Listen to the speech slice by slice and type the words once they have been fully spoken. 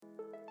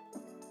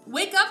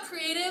Wake up,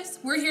 creatives!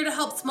 We're here to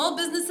help small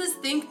businesses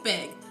think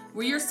big.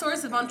 We're your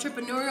source of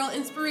entrepreneurial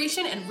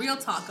inspiration and real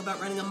talk about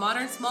running a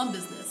modern small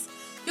business.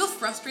 Feel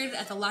frustrated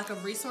at the lack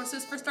of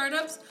resources for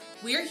startups?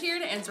 We're here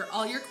to answer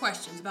all your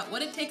questions about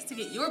what it takes to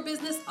get your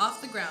business off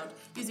the ground,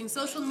 using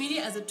social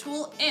media as a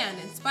tool and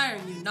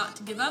inspiring you not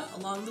to give up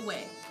along the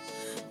way.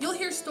 You'll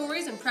hear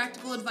stories and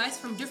practical advice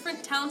from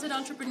different talented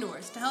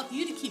entrepreneurs to help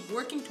you to keep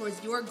working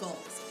towards your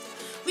goals.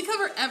 We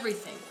cover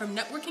everything from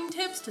networking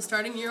tips to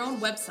starting your own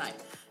website.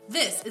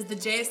 This is the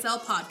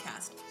JSL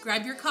Podcast.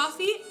 Grab your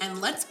coffee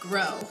and let's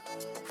grow.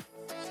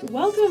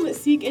 Welcome,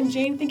 Seek and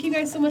Jane. Thank you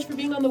guys so much for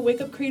being on the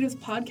Wake Up Creatives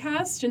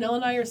podcast. Janelle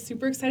and I are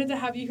super excited to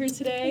have you here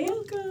today.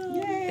 Welcome.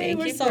 Yay.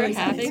 Thank you for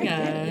having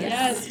us.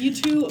 Yes, you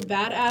two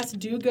badass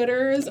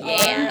do-gooders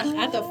are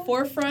at the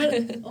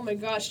forefront. Oh my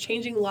gosh,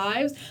 changing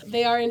lives.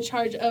 They are in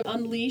charge of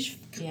Unleash.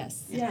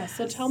 Yes. Yeah,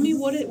 so tell me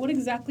what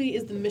exactly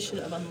is the mission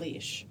of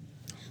Unleash?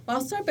 Well,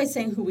 I'll start by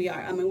saying who we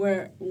are. I mean,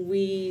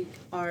 we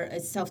are a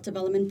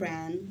self-development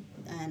brand,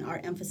 and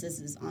our emphasis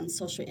is on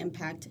social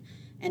impact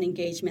and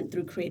engagement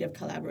through creative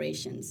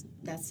collaborations.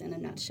 That's in a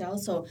nutshell.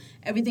 So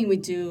everything we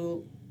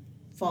do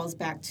falls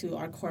back to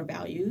our core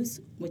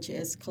values, which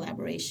is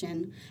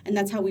collaboration. And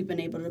that's how we've been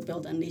able to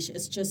build Unleash.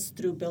 It's just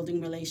through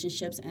building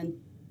relationships and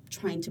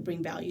trying to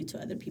bring value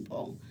to other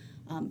people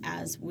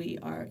as we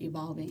are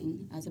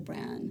evolving as a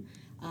brand.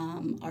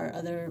 Our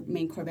other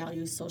main core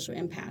value is social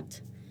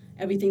impact.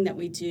 Everything that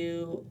we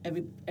do,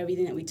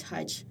 everything that we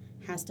touch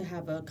has to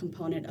have a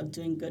component of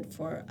doing good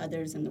for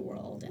others in the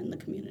world and the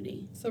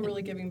community. So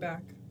really giving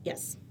back.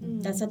 Yes,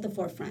 that's at the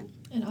forefront.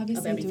 And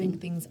obviously doing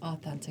things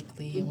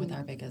authentically with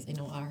our biggest,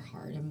 our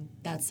heart. And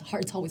that's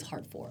hard. It's always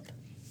heart forward.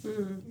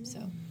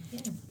 So,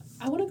 yeah.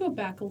 I want to go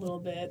back a little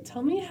bit.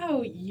 Tell me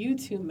how you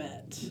two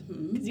met.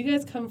 Because you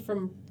guys come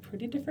from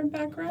pretty different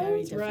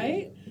backgrounds, Very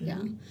right?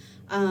 Yeah.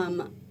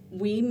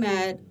 We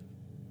met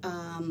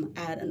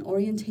at an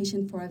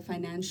orientation for a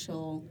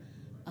financial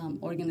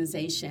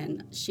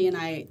organization. She and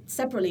I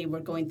separately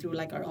were going through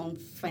our own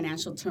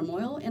financial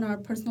turmoil in our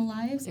personal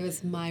lives. It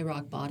was my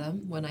rock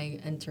bottom when I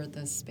entered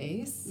this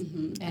space.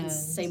 And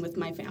same with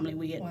my family.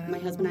 My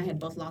husband and I had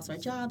both lost our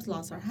jobs,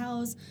 lost our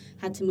house,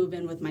 had to move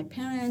in with my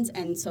parents.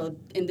 And so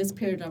in this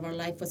period of our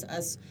life was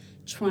us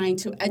trying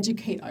to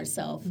educate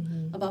ourselves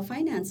about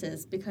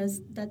finances,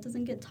 because that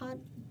doesn't get taught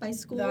by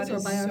schools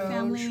or by our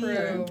family.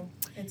 True.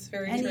 It's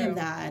very any true. of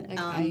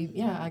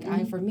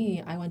that. For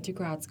me, I went to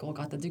grad school,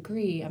 got the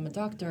degree. I'm a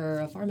doctor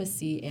of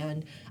pharmacy,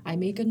 and I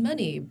made good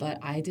money, but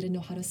I didn't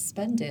know how to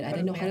spend it. I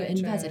didn't know how to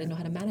invest. I didn't know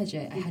how to manage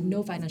it. I had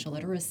no financial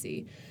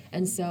literacy.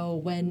 And so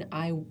when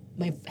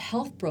my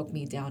health broke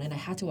me down and I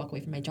had to walk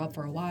away from my job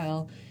for a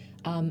while,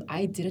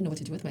 I didn't know what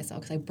to do with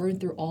myself, because I burned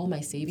through all my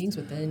savings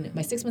within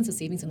my 6 months of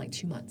savings in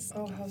 2 months.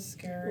 Oh, how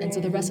scary. And so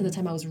the rest of the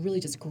time I was really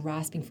just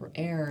grasping for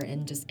air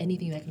and just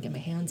anything that I can get my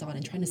hands on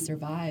and trying to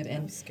survive.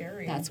 And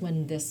scary. That's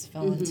when this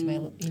fell into my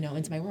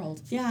into my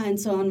world. Yeah, and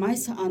so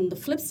on the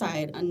flip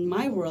side, on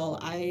my world,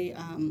 I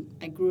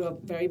grew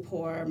up very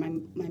poor. My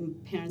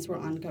parents were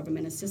on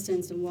government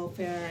assistance and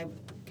welfare.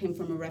 I came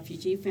from a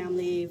refugee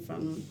family.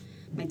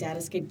 My dad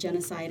escaped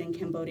genocide in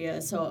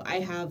Cambodia, so I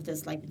have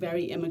this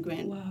very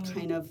immigrant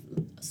kind of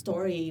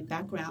story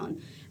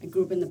background. I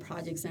grew up in the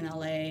projects in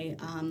LA.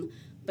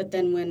 But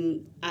then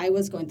when I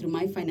was going through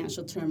my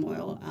financial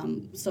turmoil,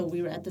 so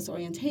we were at this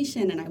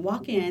orientation, and I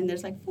walk in,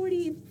 there's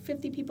 40,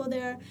 50 people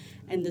there,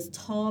 and this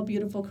tall,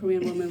 beautiful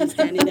Korean woman was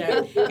standing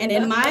there. And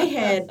in my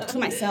head, to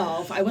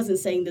myself, I wasn't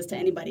saying this to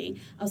anybody,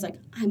 I was like,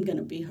 I'm going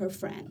to be her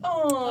friend.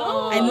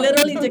 Aww. I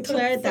literally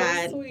declared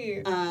that.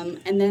 Sweet.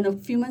 And then a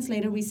few months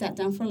later, we sat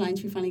down for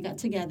lunch. We finally got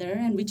together,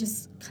 and we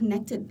just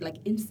connected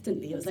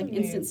instantly. It was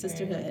instant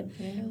sisterhood.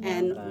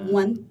 And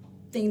one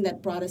thing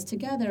that brought us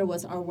together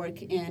was our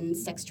work in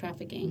sex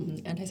trafficking.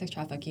 Anti-sex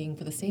trafficking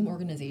for the same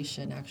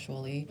organization,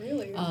 actually.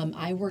 Really?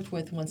 I worked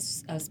with one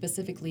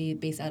specifically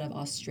based out of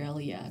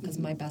Australia, because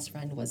my best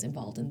friend was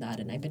involved in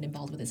that, and I've been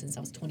involved with it since I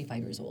was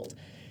 25 years old.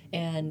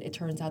 And it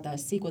turns out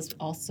that Seek was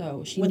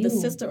also, the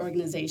sister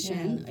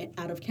organization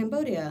out of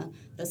Cambodia,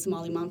 the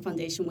Somali Mom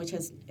Foundation, which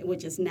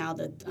is now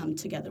the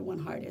Together One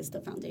Heart is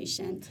the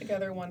foundation.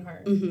 Together One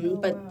Heart.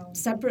 But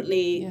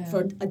separately,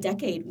 for a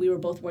decade, we were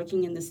both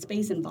working in this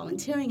space and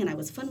volunteering, and I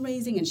was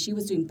fundraising, and she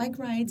was doing bike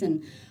rides,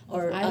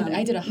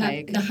 I did a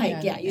hike. The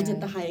hike, you did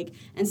the hike.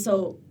 And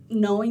so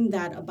knowing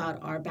that about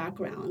our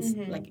backgrounds,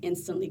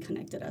 instantly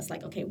connected us.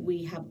 Okay,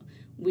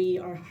 we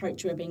are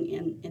heart-driven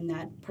in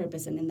that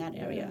purpose and in that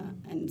area.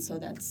 And so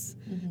that's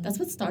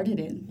what started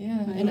it.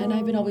 Yeah, and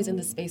I've been always in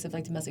the space of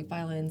domestic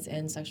violence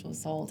and sexual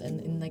assault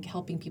and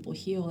helping people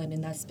heal, and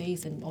in that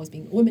space, and always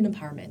being women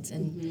empowerment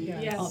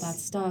and all that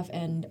stuff.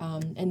 And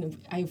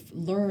I've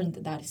learned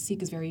that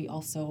Seek is very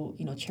also,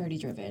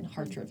 charity-driven,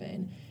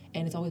 heart-driven,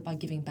 and it's always about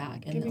giving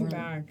back. Giving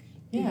back.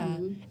 Yeah.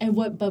 And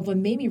what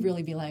made me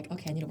really be like,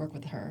 okay, I need to work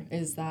with her,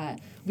 is that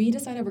we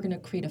decided we're going to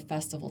create a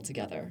festival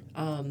together.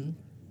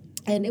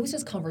 And it was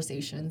just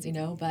conversations,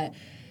 but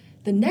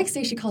The next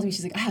day she calls me,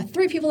 she's like, I have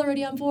 3 people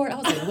already on board. I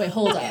was like, wait,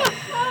 hold up.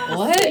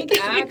 What?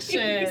 Take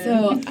action.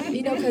 So,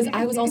 because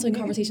I was also in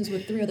conversations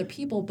with 3 other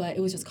people, but it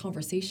was just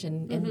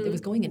conversation and it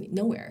was going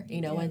nowhere,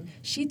 and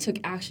she took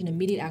action,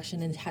 immediate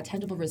action, and had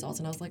tangible results.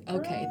 And I was like,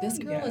 okay, this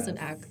girl is an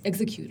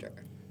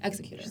executor.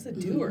 She's a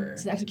doer.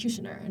 She's an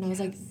executioner. And I was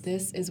like,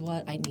 this is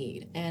what I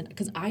need. And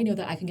because I know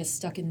that I can get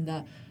stuck in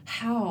the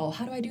how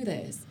do I do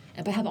this?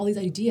 And if I have all these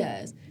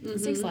ideas,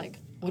 it takes like,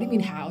 what do you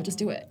mean how? Just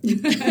do it.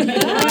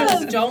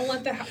 Yes. Don't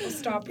let the how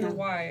stop your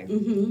why.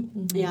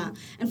 Yeah.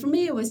 And for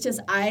me, it was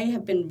just, I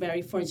have been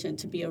very fortunate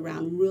to be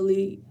around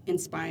really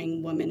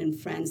inspiring women and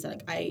friends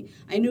that I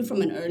knew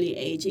from an early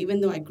age,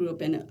 even though I grew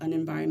up in an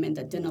environment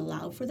that didn't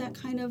allow for that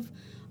kind of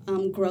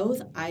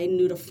growth, I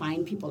knew to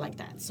find people like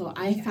that. So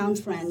I found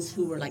friends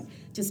who were like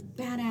just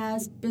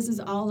badass business.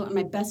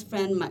 My best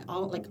friend,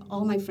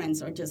 all my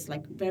friends are just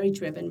like very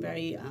driven,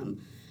 very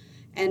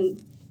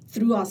and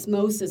through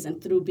osmosis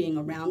and through being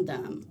around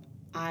them,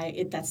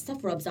 that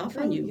stuff rubs off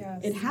on you.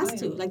 Yes, it has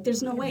to. Like,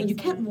 there's no way. You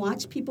can't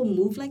watch people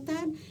move like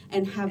that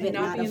and have it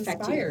not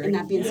affect you and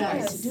not be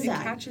inspired to do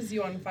that. It catches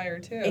you on fire,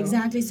 too.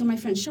 Exactly. So my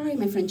friend Shari,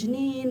 my friend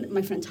Janine,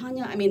 my friend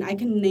Tanya, I mean, I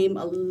can name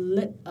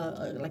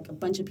like a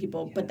bunch of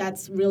people, but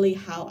that's really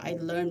how I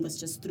learned, was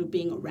just through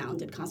being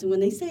around it constantly.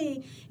 When they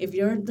say, if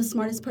you're the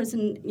smartest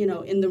person,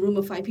 in the room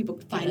of 5 people,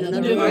 find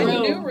another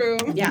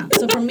room. Yeah.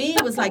 So for me,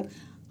 it was like,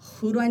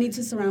 who do I need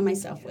to surround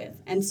myself with?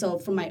 And so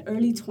from my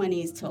early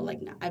 20s till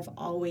like now, I've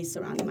always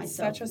surrounded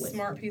myself with. Such a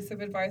smart piece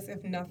of advice,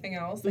 if nothing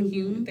else. Like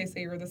they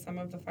say you're the sum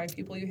of the 5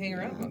 people you hang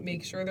around with.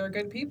 Make sure they're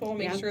good people.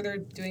 Make sure they're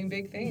doing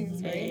big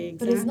things, right? Exactly.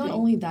 But it's not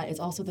only that, it's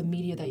also the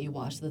media that you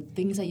watch, the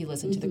things that you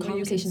listen to, the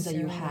conversations that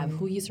you have,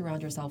 who you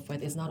surround yourself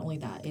with. It's not only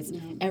that, it's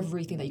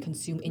everything that you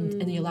consume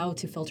and you allow it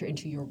to filter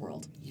into your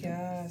world.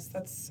 Yes,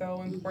 that's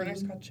so important. I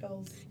just got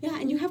chills. Yeah,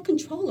 and you have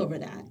control over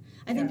that.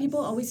 I think people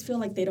always feel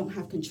like they don't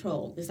have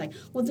control. It's like,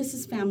 well, this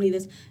is family.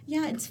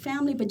 It's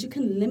family, but you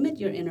can limit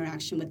your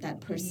interaction with that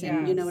person.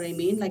 Yes. You know what I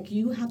mean? Like,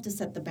 you have to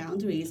set the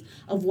boundaries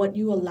of what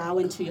you allow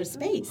into your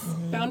space.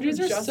 Boundaries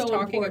are just so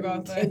talking important.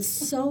 about this. It's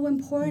so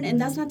important. And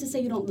that's not to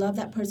say you don't love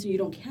that person, you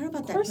don't care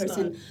about that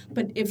person.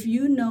 But if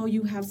you know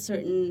you have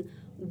certain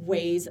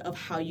ways of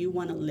how you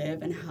want to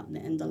live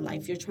and the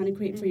life you're trying to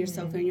create for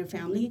yourself and your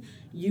family,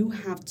 you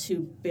have to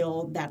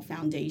build that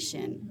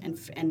foundation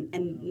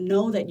and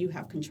know that you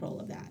have control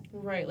of that.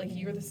 Right, like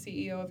you're the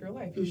CEO of your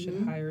life. You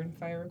should hire and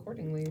fire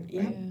accordingly.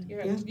 Yeah.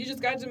 Right? You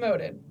just got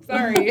demoted.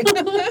 Sorry.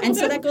 And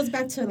so that goes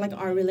back to like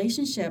our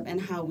relationship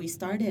and how we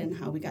started and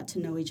how we got to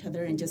know each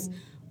other, and just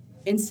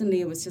instantly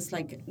it was just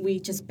like we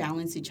just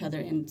balance each other.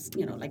 And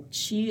like,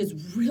 she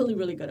is really,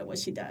 really good at what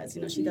she does.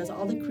 She does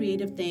all the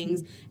creative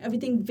things,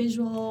 everything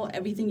visual,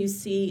 everything you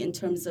see in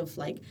terms of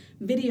like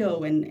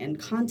video and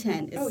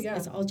content.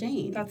 It's all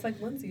Jane. That's like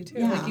Lindsay too.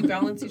 Yeah. Like, you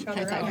balance each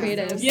other out.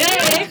 Creative. Yay!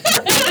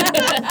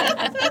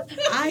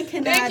 I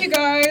cannot. Thank you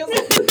guys.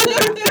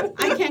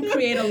 I can't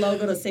create a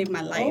logo to save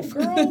my life.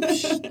 Oh, girl.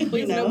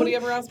 Please, nobody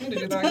ever asked me to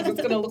do that, because it's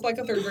going to look like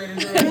a third grader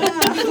doing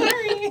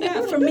it.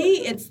 Yeah, for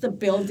me, it's the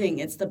building.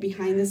 It's the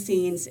behind the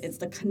scenes. It's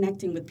the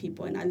connecting with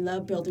people. And I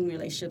love building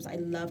relationships. I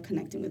love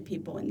connecting with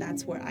people. And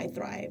that's where I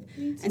thrive.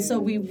 And so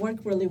we work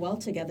really well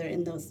together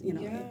in those,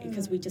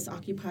 because we just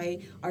occupy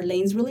our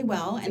lanes really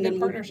well. And then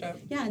partnership.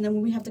 And then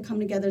when we have to come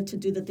together to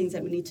do the things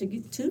that we need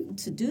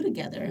to do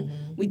together,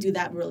 we do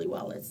that really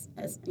well as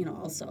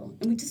also.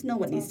 And we just know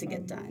what needs to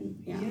get done.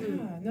 Yeah.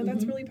 No,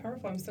 that's really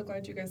powerful. I'm so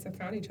glad you guys have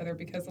found each other,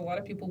 because a lot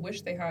of people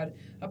wish they had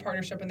a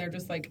partnership and they're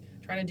just like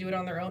trying to do it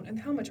on their own. And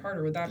how much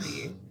harder would that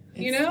be?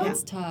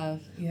 It's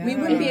tough. Yeah. We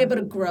wouldn't be able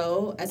to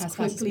grow as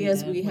quickly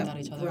as we have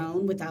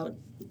grown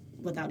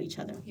without each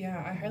other.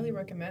 Yeah, I highly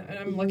recommend. And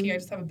I'm lucky I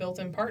just have a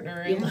built-in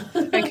partner.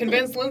 And I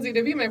convinced Lindsay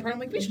to be my partner. I'm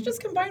like, we should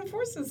just combine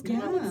forces.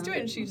 Come on, let's do it.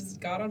 And she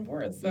just got on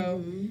board.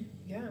 So,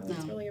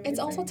 that's really amazing. It's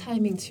also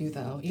timing too,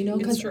 though.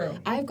 Because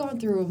I've gone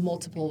through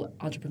multiple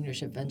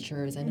entrepreneurship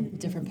ventures and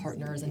different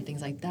partners and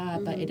things like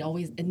that, but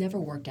it never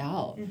worked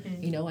out.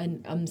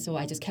 And so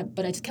I just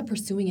kept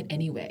pursuing it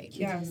anyway.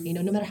 Yes.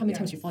 No matter how many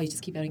times you fall, you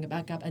just keep adding it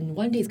back up, and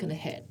one day it's going to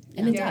hit,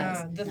 and it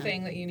does. The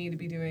thing that you need to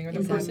be doing, or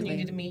the person you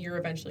need to meet, you're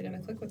eventually going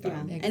to click with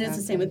them. Yeah. And it's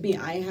the same with me.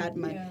 I had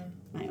my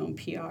own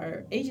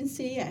PR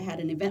agency. I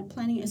had an event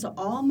planning, and so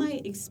all my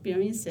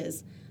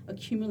experiences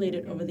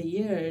accumulated over the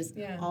years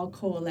all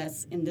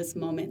coalesce in this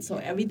moment. So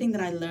everything that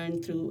I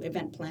learned through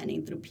event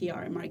planning, through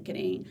PR and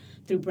marketing,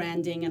 through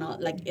branding and all,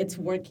 like, it's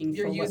working.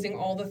 You're using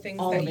all the things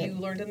that you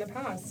learned in the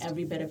past.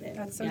 Every bit of it.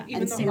 That's so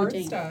even the hard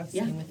stuff.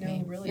 Yeah.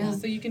 No, really. Yeah.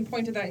 So you can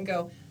point to that and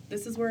go,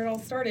 this is where it all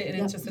started,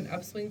 and it's just an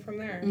upswing from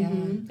there.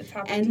 It's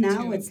happened and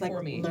now it's like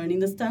me. Learning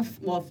the stuff.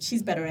 Well,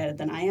 she's better at it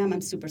than I am.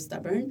 I'm super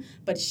stubborn,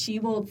 but she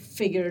will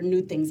figure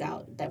new things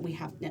out that we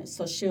have.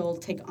 So she'll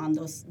take on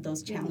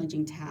those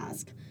challenging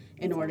tasks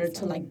in order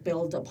to like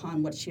build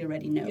upon what she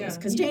already knows.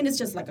 Because Jane is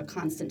just like a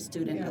constant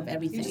student of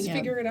everything. You just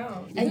figure it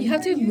out. And you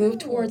have to move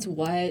towards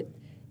what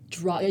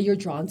you're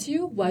drawn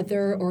to,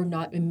 whether or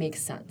not it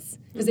makes sense.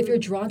 Because if you're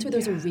drawn to it,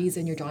 there's a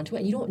reason you're drawn to it,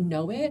 and you don't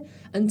know it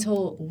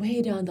until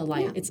way down the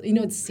line. It's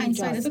it's Steve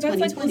Jobs. So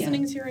that's like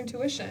listening to your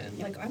intuition.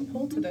 Like, I'm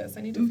pulled to this.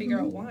 I need to figure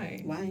out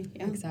why. Why?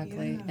 Yeah.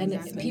 Exactly. Yeah, And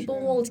exactly. people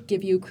will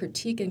give you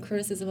critique and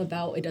criticism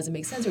about it doesn't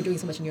make sense. You're doing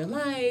so much in your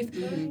life.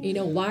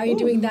 Why are you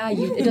doing that?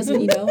 It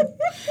doesn't.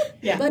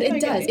 Yeah. But it I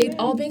does. get It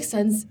all makes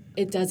sense.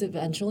 It does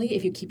eventually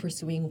if you keep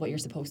pursuing what you're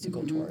supposed to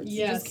go towards.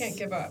 You just can't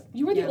give up.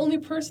 You are the only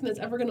person that's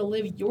ever going to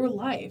live your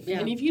life. Yeah.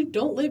 And if you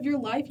don't live your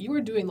life, you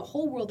are doing the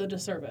whole world a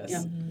disservice. Yeah.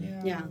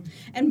 Yeah.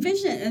 And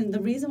vision, and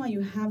the reason why you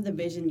have the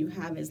vision you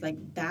have is like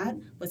that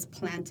was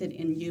planted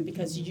in you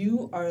because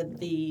you are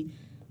the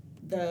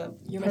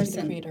You're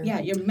person. meant to be the creator. Yeah,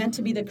 you're meant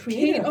to be the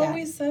creator. Kate of that.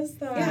 always says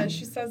that. Yeah.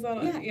 She says that.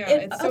 It,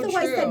 It's so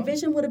otherwise, true. that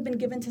vision would have been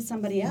given to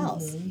somebody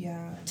else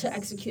Yeah. to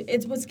execute.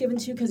 It was given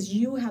to you because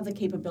you have the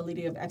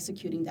capability of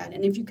executing that.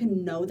 And if you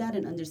can know that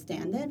and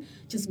understand it,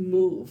 just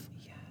move.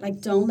 Like,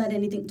 don't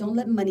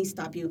let money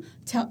stop you.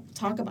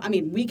 Talk about,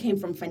 we came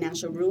from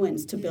financial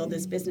ruins to build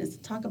this business.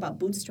 Talk about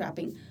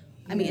bootstrapping.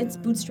 It's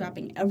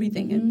bootstrapping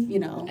everything, and,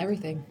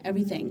 Everything.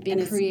 Everything.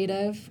 Being And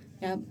creative.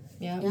 Yeah.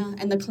 Yeah. Yeah.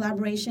 And the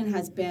collaboration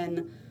has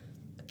been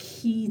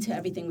key to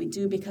everything we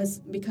do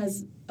because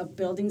of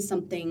building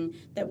something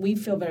that we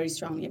feel very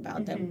strongly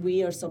about, that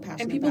we are so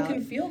passionate And people about.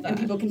 can feel that. And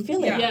people can feel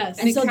Yeah. it. Yes.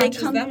 And it so catches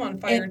they come, them on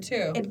fire,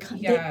 too.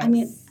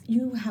 Yes.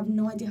 You have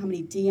no idea how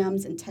many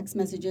DMs and text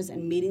messages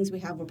and meetings we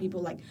have where people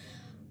are like,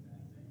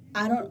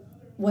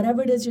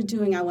 whatever it is you're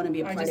doing, I want to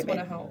be a part of it. I just want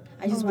to help.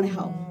 I just want to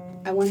help.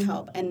 I want to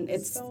help. And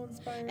it's So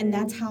inspiring. and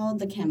that's how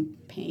the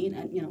campaign,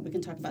 and we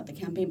can talk about the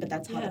campaign, but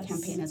that's how Yes. the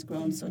campaign has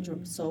grown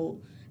so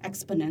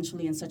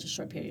exponentially in such a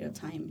short period of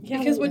time. Yeah,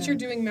 Because what you're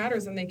doing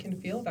matters, and they can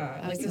feel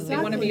that. Like, Absolutely.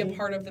 they want to be a Exactly.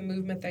 part of the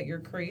movement that you're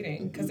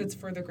creating because it's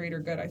for the greater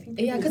good. I think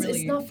Yeah, people because really,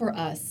 it's not for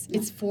us.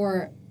 It's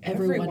for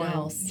everyone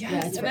else. Yes, Yeah,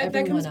 it's for and that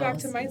everyone comes back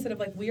else. to mindset of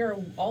like we are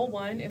all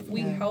one. If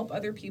we Yeah. help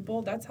other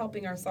people, that's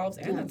helping ourselves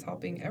and that's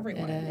helping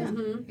everyone. It is.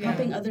 Yeah.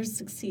 Helping others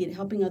succeed,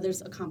 helping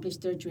others accomplish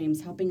their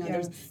dreams, helping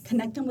others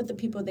connect them with the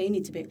people they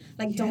need to be.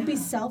 Like, don't be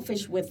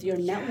selfish with your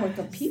network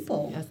of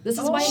people. Yes. This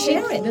is why I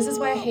share hate it. This is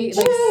why I hate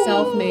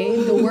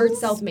self-made. The word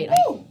self-made. I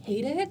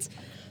hate it.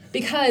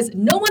 Because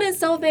no one is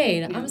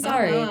self-made. I'm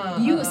sorry.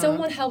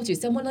 Someone helped you.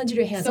 Someone lent you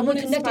your hand. Someone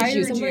connected you.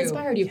 inspired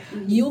Someone you.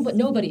 inspired you. But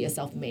nobody is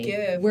self-made.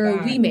 Give We're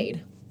back. we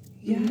made.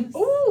 Yes.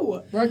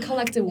 Ooh! We're a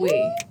collective we.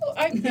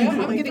 I'm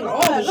getting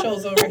all the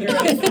shows over here.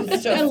 This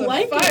is just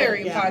like a it.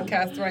 fiery Yeah.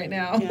 podcast right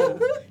now. Yeah.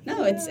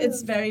 No,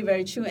 it's very,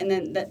 very true.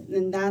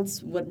 And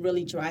that's what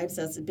really drives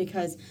us,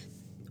 because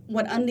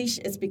what Unleash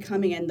is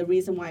becoming, and the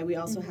reason why we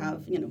also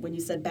have, when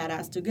you said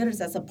badass do-gooders,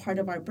 that's a part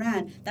of our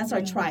brand. That's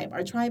our tribe.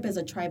 Our tribe is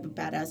a tribe of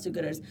badass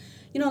do-gooders.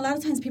 A lot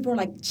of times people are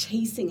like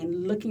chasing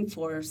and looking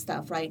for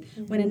stuff, right?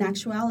 When in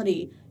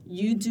actuality,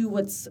 you do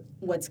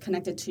what's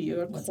connected to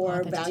your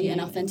core authentic value to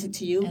and you. authentic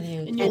to you,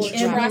 And you'll it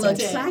will attract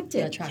it. attract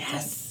You'll it.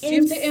 attract So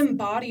you have to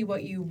embody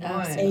what you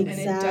want, and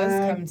it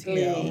does come to you.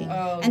 Exactly.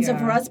 Oh, And so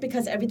for us,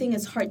 because everything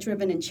is heart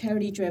driven and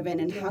charity driven,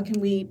 and how can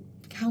we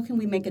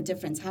make a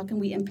difference? How can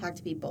we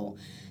impact people?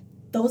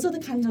 Those are the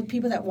kinds of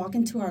people that walk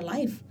into our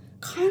life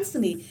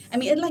constantly.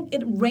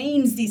 It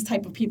rains these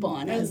type of people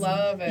on I us.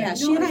 love it. Yeah, No,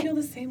 she and I feel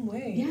the same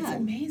way. It's Yeah.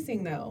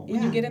 amazing though when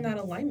Yeah. you get in that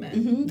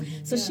alignment.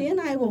 So she and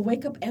I will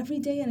wake up every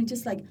day and it's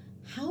just like,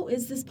 how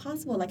is this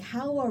possible? Like,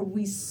 how are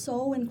we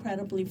so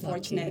incredibly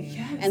fortunate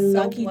and so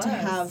lucky to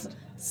blessed. have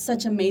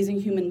such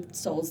amazing human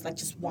souls like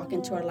just walk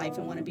into our life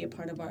and want to be a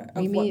part of what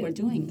meet we're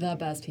doing? the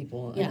best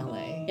people Yeah. in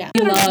LA. Yeah.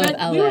 We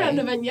love We were at an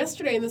LA. event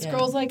yesterday, and this Yeah.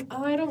 girl's like,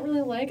 "Oh, I don't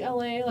really like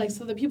LA. Like,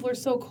 so the people are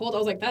so cold." I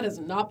was like, "That has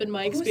not been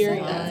my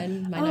experience."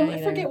 Mine I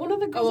either. forget one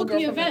of the girls Oh, a at girl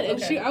the from event, the-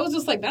 and okay. I was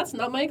just like, "That's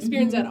not my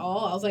experience at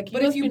all." I was like,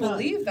 But if must you be not-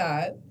 believe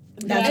that,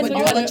 That's Yeah, what it's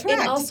you'll all- attract.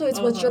 And also, it's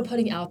what you're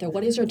putting out there.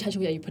 What is your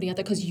intention that you're putting out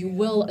there? Because you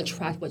will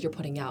attract what you're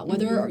putting out,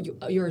 whether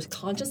you're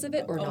conscious of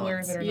it or aware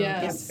not. of it or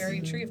Yes. not, it's very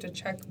true. You have to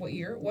check what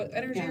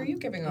energy Yeah. are you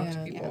giving off to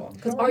Yeah. people.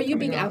 Because How are you coming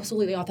being off?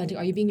 absolutely authentic?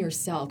 Are you being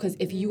yourself? Because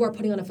if you are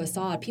putting on a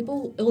facade,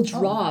 it'll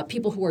draw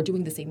people who are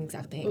doing the same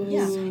exact thing.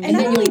 Yeah, Mm. and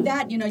not only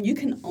that, you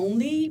can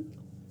only,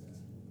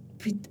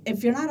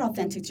 if you're not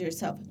authentic to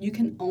yourself, you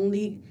can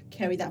only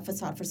carry that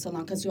facade for so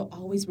long because you'll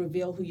always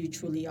reveal who you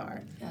truly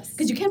are. Yes.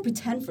 Because you can't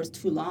pretend for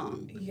too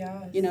long.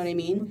 Yes. You know what I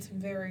mean? It's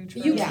very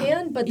true. You Yeah.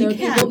 can, but You there are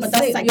can, people. but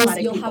that's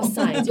psychotic you'll have people.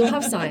 signs. You'll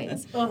have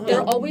signs. There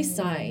are always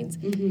signs,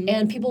 Mm-hmm.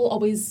 and people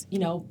always,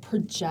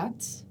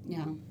 project.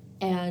 Yeah.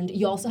 And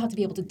you also have to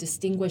be able to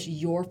distinguish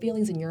your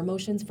feelings and your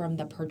emotions from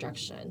the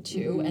projection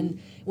too. And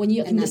when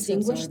you can And that's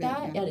distinguish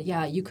absorbing,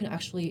 that, you can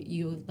actually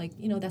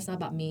that's not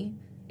about me.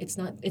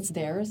 It's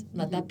theirs.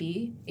 Let that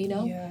be,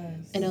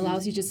 Yes. And it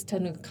allows you just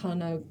to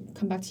kind of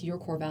come back to your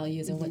core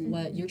values and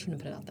what you're trying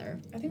to put out there.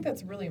 I think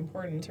that's really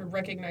important to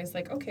recognize,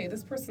 like, okay,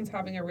 this person's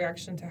having a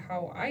reaction to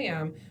how I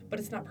am, but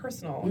it's not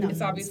personal. No,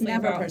 it's obviously it's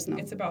never about personal.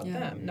 It's about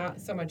Yeah. them,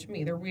 not so much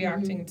me. They're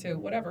reacting to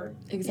whatever.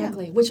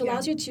 Exactly, which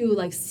allows you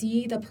to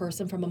see the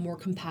person from a more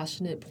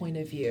compassionate point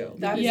of view.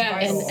 That is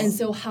Yes. vital. And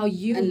so how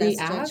you And less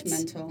react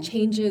judgmental.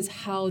 changes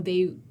how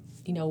they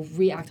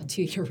react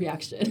to your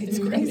reaction. It's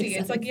crazy.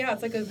 It's like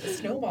a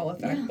snowball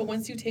effect. Yeah. But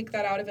once you take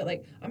that out of it,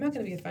 like, I'm not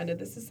going to be offended.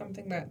 This is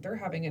something that they're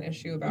having an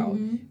issue about.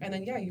 And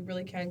then, you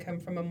really can come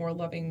from a more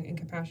loving and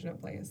compassionate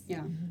place.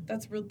 Yeah.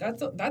 That's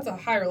a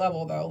higher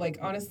level, though. Like,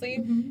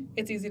 honestly,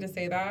 it's easy to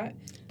say that,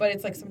 but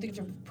it's like something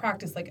to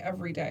practice like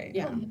every day.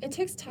 Yeah. It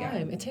takes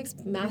time. It takes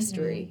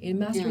mastery. And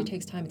mastery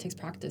takes time. It takes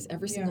practice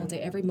every single day,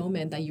 every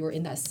moment that you're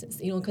in that,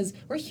 because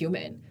we're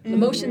human.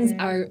 Emotions,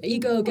 our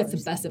ego gets the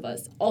best of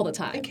us all the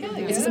time. It can,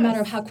 It's just a matter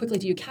of how quickly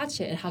do you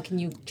catch it and how can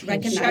you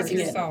Recognizing check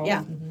it. yourself.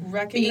 Yeah.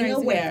 Recognizing Being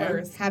aware,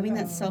 it first. having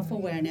that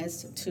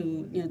self-awareness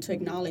to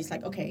acknowledge,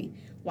 like, okay,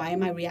 why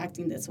am I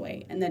reacting this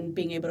way? And then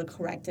being able to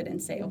correct it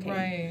and say,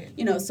 okay,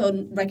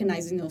 so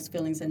recognizing those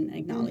feelings and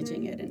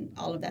acknowledging it, and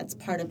all of that's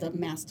part of the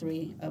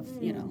mastery of,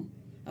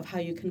 of how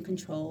you can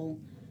control.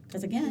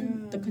 Because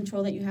again, the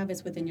control that you have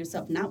is within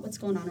yourself, not what's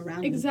going on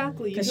around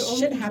Exactly. you. Because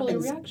shit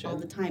happens all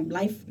the time.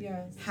 Life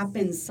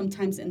happens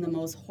sometimes in the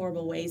most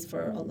horrible ways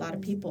for a lot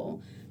of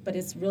people. But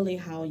it's really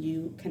how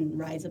you can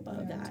rise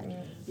above that.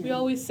 We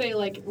always say,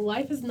 like,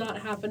 life is not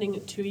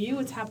happening to you,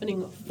 it's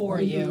happening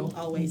for you.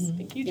 Always.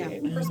 Thank you,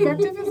 Jane.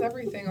 Perspective is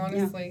everything,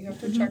 honestly. You have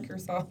to check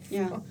yourself.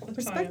 Yeah. all the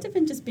Perspective time.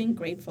 and just being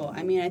grateful.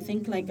 I mean, I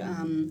think, like,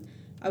 I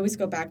always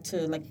go back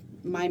to, like,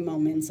 my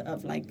moments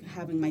of, like,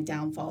 having my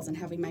downfalls and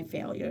having my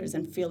failures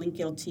and feeling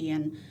guilty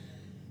and,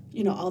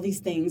 all these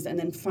things, and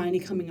then finally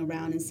coming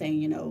around and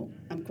saying,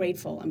 I'm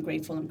grateful,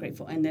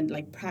 and then,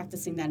 like,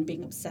 practicing that and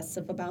being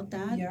obsessive about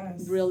that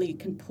really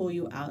can pull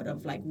you out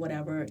of, like,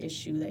 whatever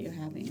issue that you're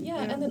having.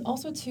 Yeah, and then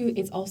also, too,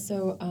 it's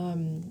also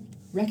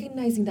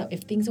recognizing that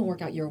if things don't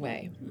work out your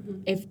way,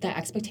 if the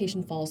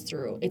expectation falls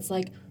through, it's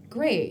like,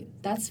 great,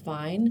 that's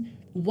fine.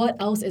 What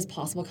else is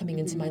possible coming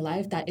into my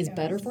life that is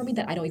better for me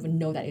that I don't even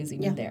know that is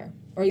even there,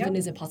 or even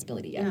is a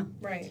possibility yet? Yeah.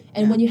 Right.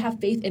 And when you have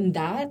faith in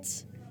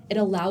that, it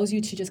allows you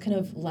to just kind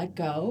of let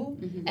go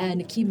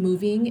and keep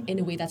moving in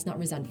a way that's not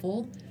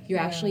resentful. You're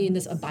actually in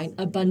this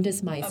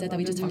abundance mindset that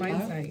we just talked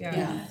about.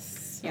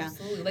 Yes. Yeah.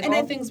 Absolutely. Like, And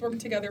all things work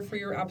together for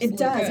your absolute It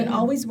does. good. It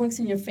always works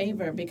in your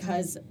favor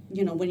because,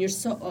 when you're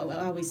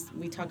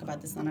we talk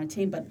about this on our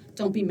team, but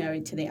don't be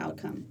married to the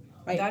outcome.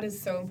 Right? That is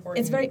so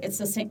important. It's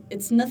the same.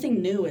 It's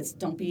nothing new. It's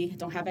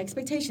don't have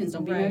expectations.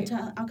 Don't be married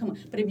to outcome.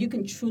 But if you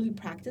can truly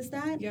practice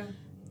that,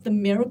 the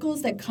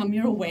miracles that come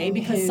your way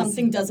because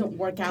something doesn't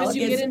work out. Because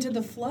you get into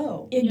the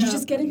flow. You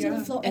just get into the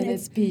flow. And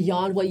it's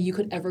beyond what you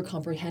could ever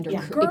comprehend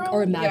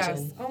or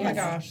imagine. Yes. Oh my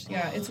gosh.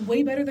 Yeah. It's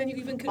way better than you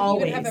even could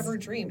even have ever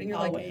dreamed. And you're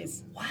like,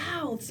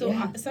 wow. So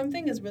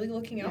something is really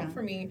looking out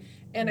for me.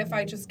 And if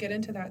I just get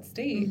into that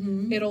state,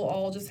 it'll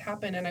all just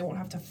happen and I won't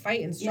have to fight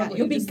and struggle.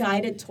 You'll be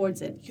guided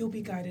towards it. You'll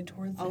be guided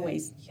towards it.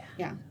 Always.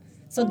 Yeah.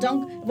 So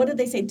what did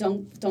they say?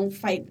 Don't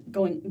fight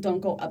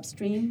don't go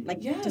upstream. Like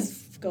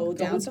just go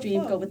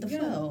downstream, go with the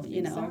flow,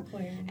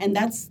 Exactly. And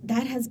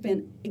that has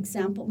been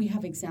we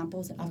have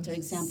examples after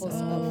examples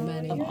of all of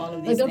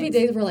these Like, there'll be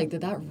things. days where, like,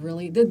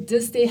 did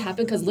this day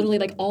happen? Because literally,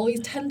 like, all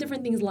these 10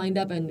 different things lined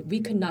up and we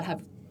could not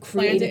have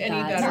created Planned it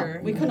any that. better.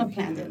 No, we couldn't have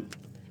planned it.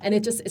 And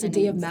it's a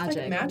day of It's magic.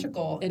 like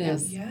magical. It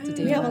is. Yeah. It's a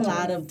day We of have a magic.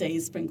 lot of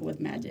days sprinkled with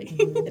magic.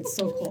 It's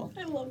so cool.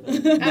 I love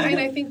it. and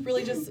I think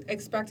really just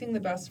expecting the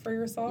best for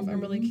yourself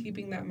and really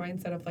keeping that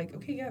mindset of like,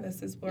 okay,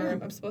 this is where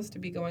I'm supposed to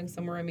be going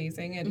somewhere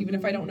amazing. And even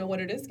if I don't know what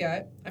it is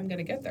yet, I'm going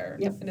to get there.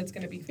 Yep. And it's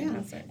going to be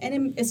fantastic.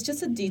 And it's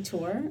just a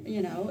detour,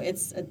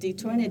 it's a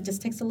detour and it just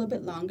takes a little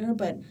bit longer,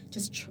 but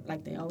just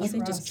like they always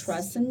say, just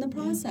trust in the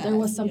process. There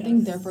was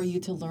something there for you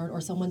to learn or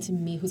someone to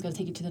meet who's going to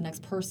take you to the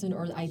next person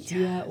or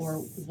idea or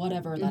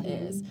whatever that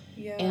is.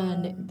 Yeah.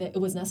 And it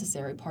was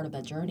necessary part of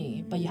that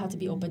journey, but you have to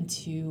be open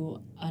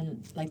to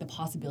like the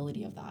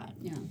possibility of that.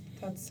 Yeah.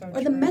 That's so Or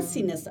true. the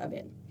messiness of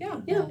it.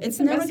 Yeah. It's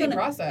a never messy gonna,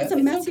 process. It's a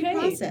It's messy okay.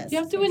 process. You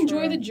have to For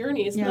enjoy sure. the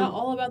journey. It's not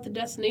all about the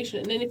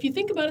destination. And then if you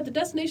think about it, the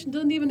destination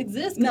doesn't even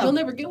exist because you'll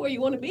never get where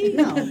you want to be.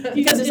 No, You because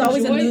just there's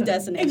always a enjoy new it.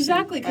 destination.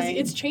 Exactly, because right?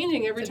 it's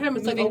changing every time.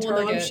 It's like, moving no,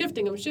 I'm target.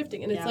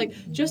 shifting. And it's Yeah.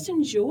 like, just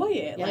enjoy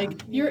it. Yeah.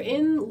 Like, you're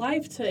in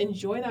life to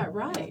enjoy that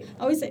ride.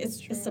 I always say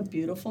it's a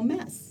beautiful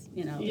mess.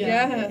 Yeah.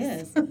 It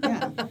is.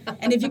 Yeah.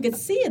 And if you could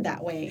see it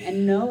that way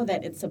and know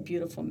that it's a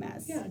beautiful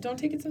mess. Yeah, don't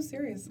take it so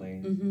seriously.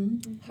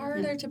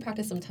 Harder to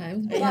practice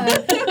sometimes, but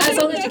as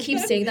long as you keep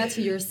saying that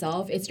to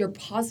yourself, you're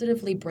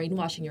positively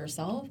brainwashing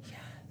yourself.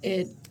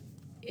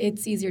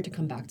 It's easier to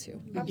come back to.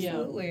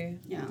 Absolutely.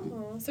 Yeah.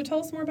 Aw. So tell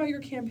us more about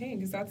your campaign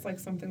because that's like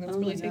something that's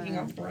really taking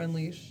off for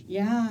Unleash.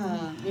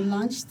 Yeah. We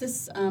launched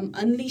this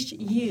Unleash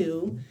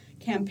You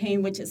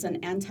campaign, which is an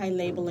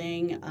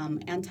anti-labeling,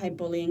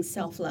 anti-bullying,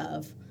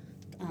 self-love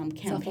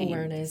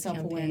campaign.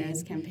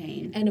 Self-awareness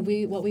campaign. And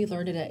what we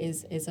learned in it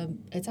is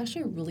it's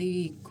actually a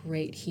really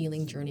great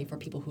healing journey for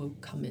people who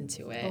come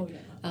into it. Oh, yeah.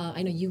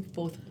 I know you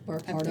both were a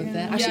part of it.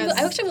 Actually,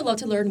 I actually would love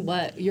to learn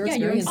what your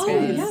experience was. Oh,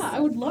 yeah, I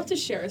would love to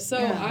share. So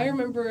I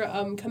remember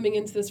coming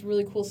into this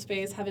really cool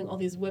space, having all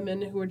these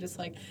women who were just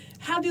like,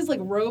 had these like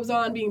robes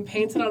on, being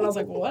painted on. I was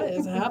like, what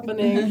is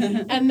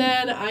happening? And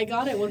then I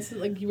got it once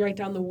like you write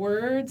down the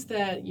words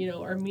that, you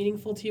know, are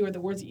meaningful to you or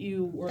the words that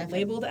you were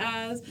labeled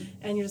as.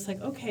 And you're just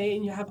like, okay,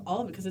 and you have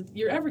all of it because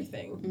you're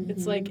everything. Mm-hmm.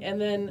 It's like, and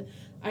then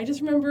I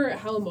just remember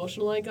how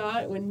emotional I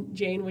got when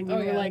Jane, when you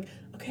were like,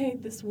 okay,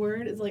 this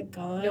word is like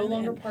gone. No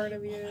longer part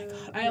of you. Oh my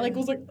God. I like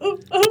was like, oh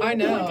I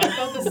know. I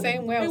felt the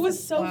same way. It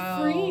was so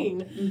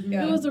freeing. Mm-hmm.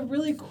 Yeah. It was a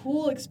really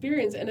cool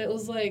experience. And it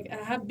was like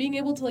being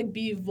able to like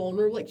be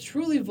vulnerable, like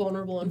truly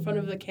vulnerable in front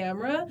of the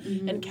camera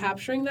and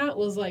capturing that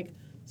was like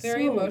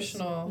very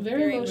emotional.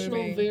 Very emotional,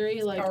 moving.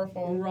 Very like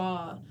powerful.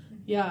 Raw.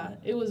 Yeah,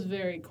 it was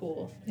very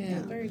cool.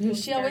 Yeah. Very cool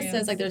she always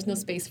says like there's no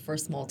space for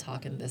small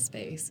talk in this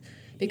space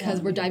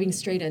because we're diving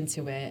straight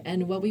into it.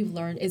 And what we've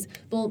learned is,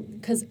 well,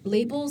 because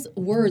labels,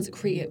 words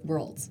create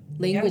worlds.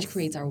 Language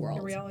creates our world.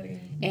 The reality.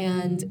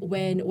 And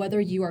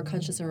whether you are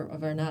conscious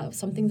or not,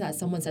 something that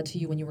someone said to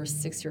you when you were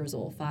 6 years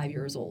old, 5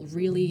 years old,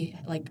 really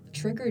like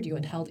triggered you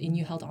and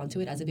you held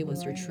onto it as if it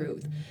was your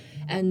truth.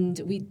 And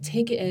we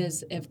take it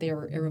as if they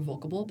were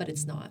irrevocable, but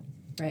it's not.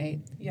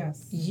 Right?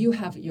 Yes. You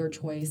have your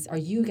choice, or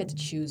you get to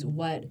choose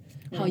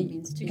how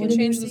you can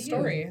change the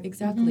story.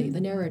 Exactly,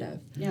 the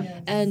narrative. Yeah.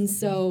 Yes. And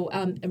so,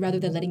 rather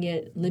than letting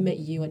it limit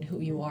you and who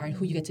you are and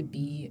who you get to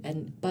be,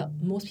 but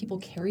most people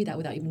carry that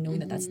without even knowing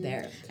that that's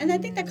there. And I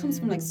think that comes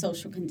from like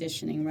social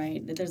conditioning,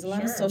 right? That there's a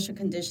lot of social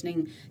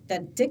conditioning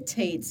that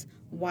dictates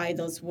why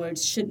those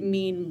words should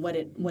mean what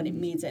it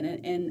means. And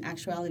in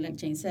actuality, like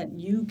Jane said,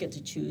 you get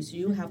to choose.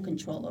 You have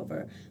control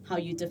over how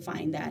you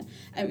define that.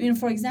 I mean,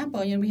 for example,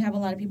 we have a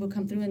lot of people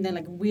come through and then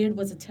like weird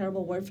was a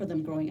terrible word for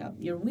them growing up.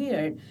 You're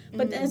weird.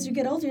 But as you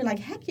get older, you're like,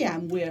 heck yeah,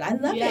 I'm weird. I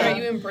love it. Yeah,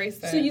 you embrace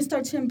that. So you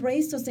start to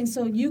embrace those things.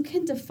 So you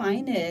can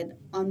define it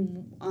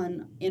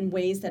in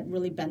ways that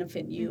really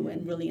benefit you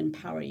and really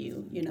empower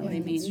you. You know what I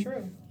mean? It's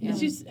true. Yeah. It's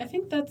just, I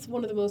think that's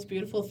one of the most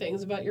beautiful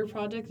things about your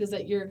project is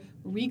that you're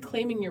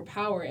reclaiming your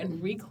power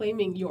and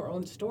reclaiming your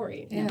own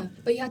story. Yeah.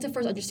 But you have to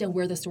first understand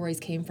where the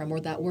stories came from,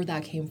 where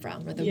that came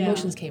from, where the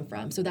emotions came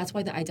from. So that's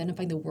why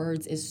identifying the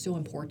words is so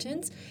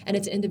important, and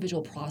it's an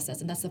individual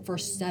process, and that's the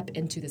first step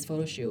into this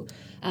photo shoot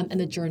and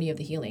the journey of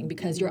the healing,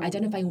 because you're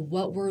identifying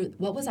what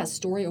was that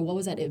story or what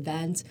was that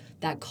event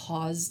that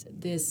caused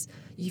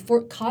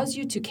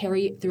you to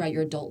carry throughout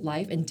your adult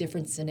life in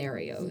different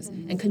scenarios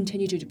and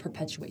continue to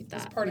perpetuate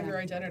that. It's part of your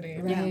identity.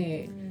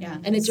 Right. Yeah.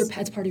 And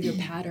it's part of your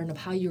pattern of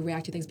how you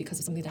react to things because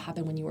of something that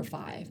happened when you were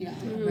 5. Yeah.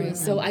 Right.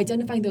 So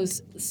identifying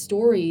those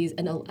stories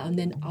and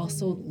then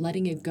also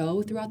letting it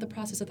go throughout the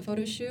process of the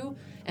photo shoot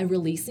and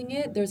releasing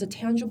it, there's a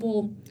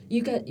tangible,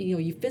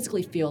 you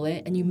physically feel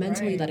it and you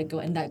mentally let it go,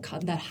 and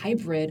that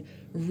hybrid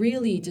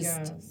really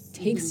just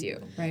takes you,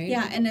 right?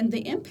 Yeah, and then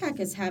the impact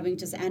is having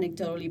just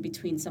anecdotally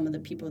between some of the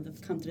people that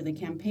have come through the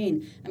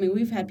campaign. I mean,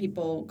 we've had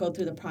people go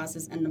through the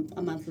process and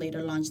a month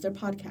later launch their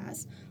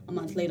podcast, a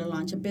month later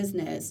launch a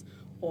business,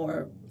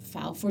 or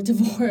file for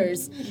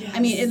divorce. Yes. I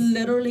mean, it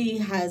literally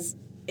has...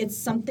 It's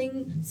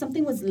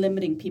something was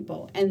limiting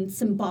people, and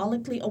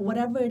symbolically or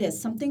whatever it is,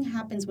 something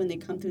happens when they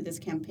come through this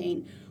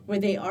campaign where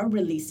they are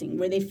releasing,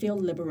 where they feel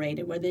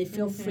liberated, where they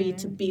feel free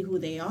to be who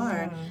they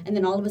are, and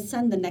then all of a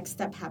sudden the next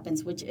step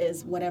happens, which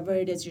is whatever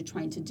it is you're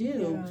trying to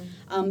do.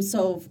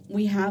 So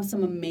we have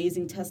some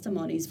amazing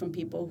testimonies from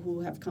people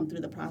who have come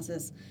through the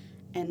process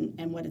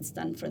and what it's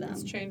done for them.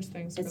 It's changed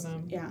things for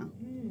them. Yeah,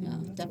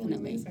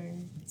 definitely. Really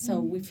so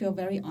we feel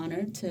very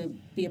honored to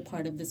be a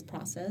part of this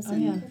process.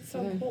 That's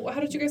so cool. How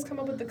did you guys come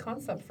up with the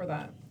concept for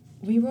that?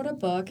 We wrote a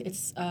book.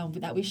 It's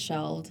that we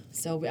shelved.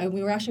 So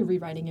we were actually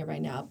rewriting it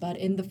right now. But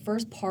in the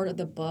first part of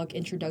the book,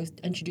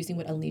 introducing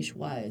what Unleash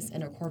was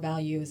and our core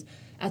values,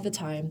 at the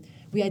time,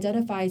 we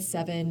identified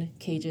 7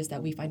 cages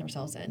that we find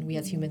ourselves in. We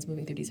as humans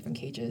moving through these different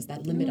cages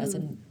that limit us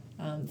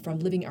from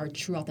living our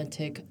true,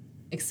 authentic,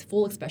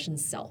 full expression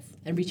self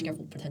and reaching our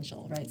full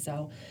potential, right?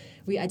 So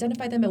we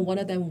identified them, and one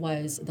of them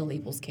was the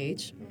labels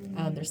cage.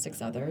 There's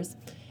 6 others.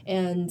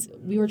 And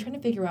we were trying to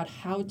figure out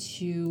how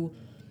to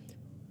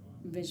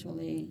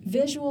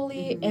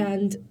visually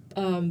and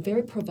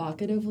very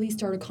provocatively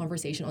start a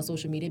conversation on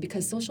social media,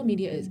 because social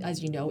media is,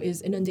 as you know,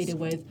 is inundated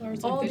with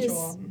all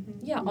this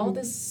all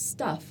this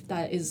stuff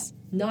that is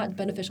not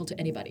beneficial to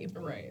anybody.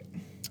 Right.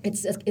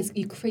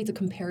 It creates a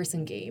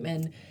comparison game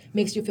and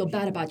makes you feel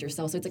bad about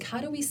yourself. So it's like, how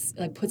do we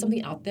put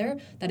something out there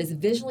that is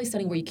visually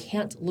stunning where you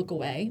can't look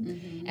away,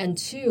 and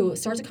 2,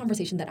 starts a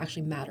conversation that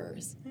actually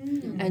matters.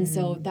 And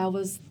so that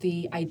was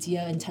the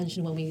idea,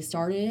 intention when we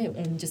started it,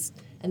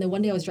 and then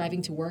one day I was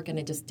driving to work and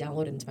it just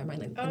downloaded into my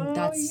mind.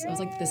 I was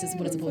like, this is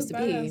what it's supposed to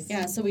be.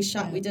 Yeah, so we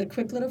did a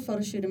quick little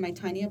photo shoot in my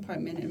tiny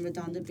apartment in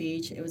Redondo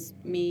Beach. It was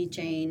me,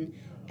 Jane,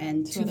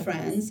 and 2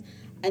 friends.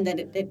 and then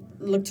it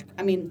looked,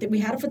 I mean, we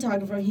had a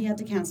photographer, he had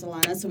to cancel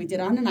on us, so we did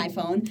it on an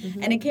iPhone,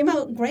 and it came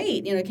out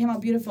great, it came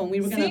out beautiful, and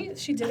we were going to...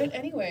 she did it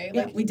anyway.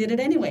 Yeah, we did it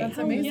anyway. That's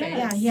amazing.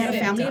 Yeah, he had a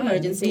family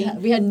emergency.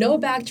 We had no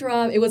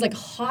backdrop. It was like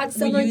hot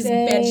summer day.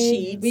 Bed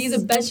sheets. We used a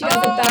bed sheet as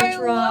a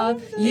backdrop.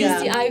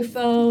 Used the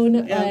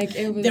iPhone. Yeah. Like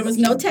it was. There was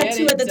no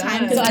tattoo at the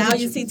time, because now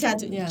you see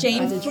tattoo. Yeah,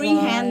 Jane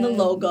freehand the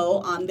logo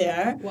on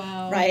there.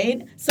 Wow.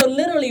 Right? So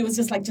literally it was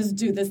just like, just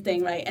do this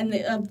thing, right? And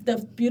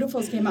the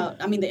beautifuls came out,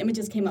 the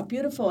images came out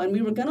beautiful, and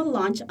we were going to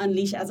launch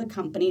Unleash as a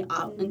company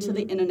out into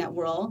the internet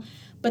world.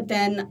 But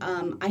then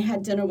I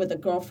had dinner with a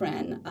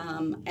girlfriend,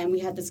 and we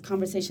had this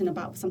conversation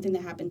about something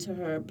that happened to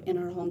her in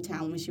her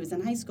hometown when she was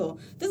in high school.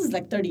 This is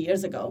like 30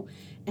 years ago.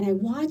 And I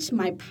watched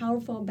my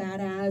powerful,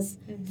 badass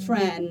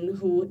friend,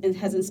 who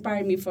has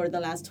inspired me for the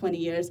last 20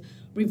 years,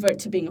 revert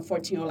to being a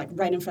 14-year-old, like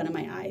right in front of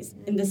my eyes,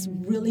 in this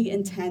really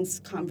intense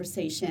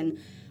conversation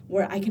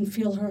where I can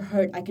feel her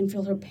hurt, I can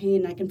feel her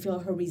pain, I can feel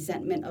her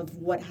resentment of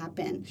what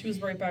happened. She was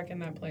right back in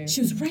that place.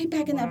 She was right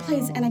back in that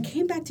place. And I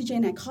came back to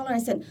Jane, I called her, I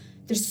said,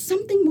 there's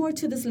something more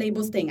to this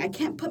labels thing. I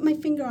can't put my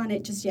finger on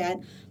it just yet,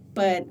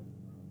 but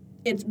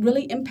it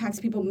really impacts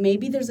people.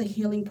 Maybe there's a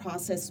healing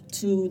process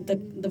to the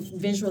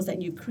visuals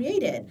that you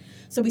created.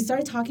 So we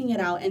started talking it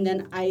out, and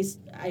then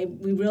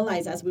we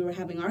realized as we were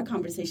having our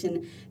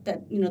conversation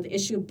that the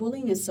issue of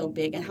bullying is so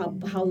big, and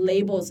how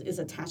labels is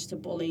attached to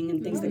bullying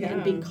and things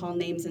and being called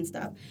names and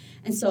stuff.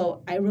 And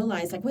so I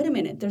realized, like, wait a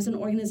minute, there's an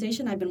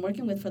organization I've been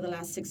working with for the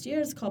last 6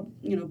 years called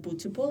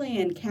Butu Bullying,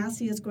 and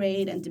Cassie is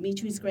great, and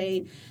Dimitri's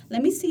great.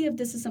 Let me see if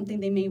this is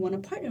something they may want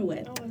to partner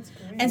with. Oh, that's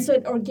great. And so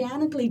it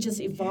organically just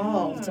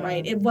evolved,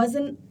 right?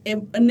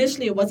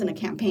 Initially it wasn't a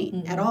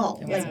campaign at all.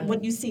 Like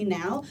what you see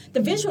now, the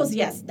visuals,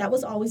 yes, that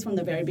was always from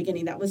the very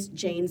beginning. That was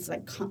Jane's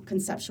like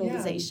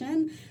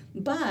conceptualization,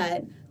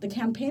 but the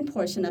campaign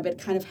portion of it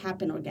kind of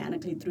happened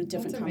organically through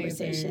different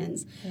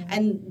conversations. Yeah.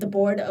 And the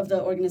board of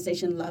the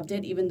organization loved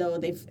it, even though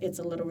it's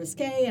a little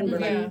risque, and we're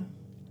like.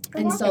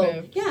 And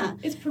so,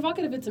 it's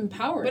provocative. It's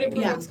empowering, but it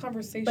provokes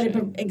conversation. But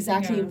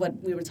what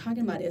we were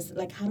talking about is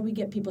like, how do we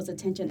get people's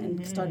attention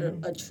and start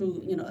a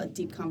true, a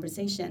deep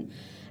conversation?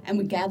 And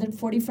we gathered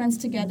 40 friends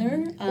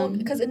together.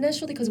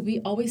 Because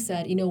we always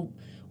said,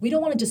 we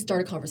don't want to just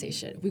start a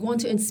conversation. We want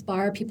to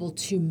inspire people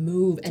to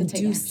move and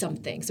do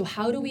something. So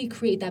how do we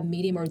create that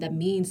medium or that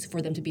means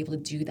for them to be able to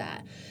do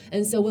that?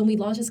 And so when we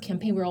launched this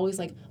campaign, we're always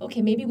like,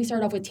 okay, maybe we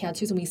start off with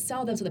tattoos and we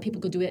sell them so that people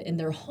could do it in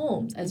their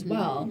homes as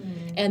well.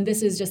 And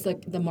this is just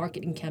like the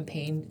marketing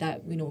campaign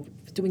that,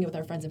 doing it with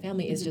our friends and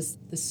family is just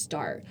the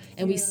start.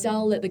 And we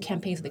sell the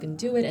campaign so they can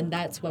do it, and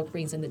that's what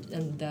brings in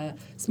the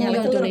small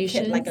like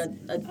donations. Kit, like a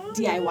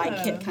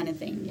DIY kit kind of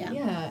thing.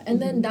 Yeah,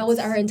 and then that was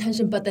our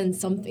intention, but then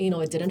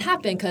it didn't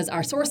happen because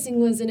our sourcing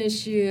was an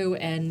issue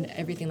and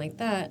everything like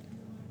that.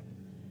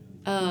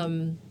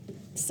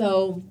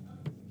 So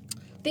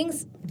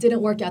things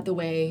didn't work out the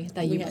way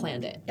that you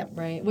planned it,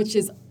 right? Which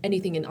is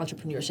anything in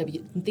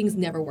entrepreneurship. Things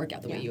never work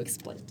out the way you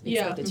expect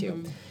it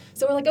to.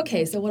 So we're like,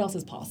 okay, so what else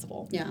is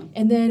possible? Yeah.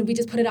 And then we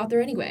just put it out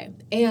there anyway.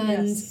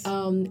 And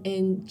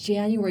in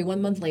January,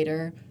 1 month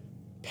later,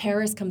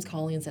 Paris comes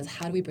calling and says,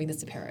 how do we bring this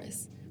to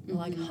Paris? We're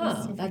like,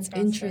 that's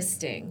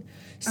interesting.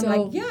 So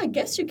I'm like, I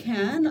guess you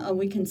can.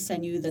 We can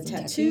send you the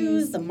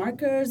tattoos, the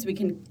markers. We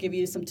can give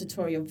you some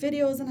tutorial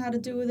videos on how to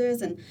do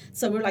this. And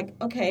so we're like,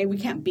 okay, we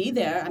can't be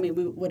there. I mean,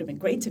 we would have been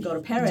great to go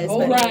to Paris,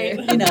 but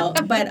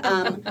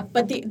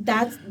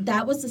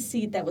that was the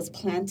seed that was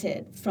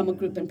planted from a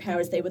group in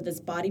Paris. They were this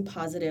body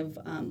positive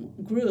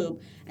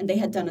group, and they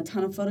had done a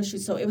ton of photo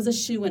shoots. So it was a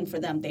shoe-in for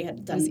them. They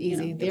had done. It was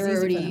easy. They were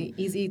already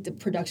easy to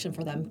production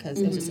for them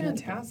because it was just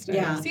fantastic.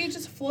 Yeah. See, it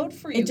just flowed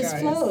for you. It just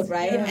flowed,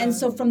 right? Yeah. And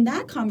so from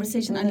that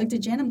conversation, I looked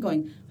at Jen. I'm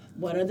going,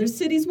 what other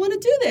cities want to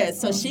do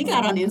this? So she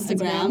got on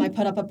Instagram. I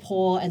put up a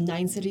poll, and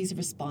 9 cities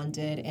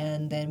responded.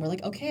 And then we're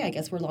like, okay, I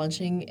guess we're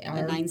launching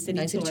our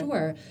 9-city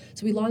tour.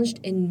 So we launched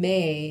in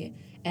May.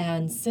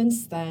 And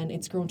since then,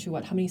 it's grown to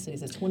how many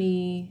cities? It's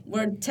 20?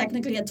 We're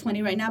technically at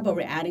 20 right now, but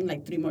we're adding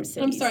like 3 more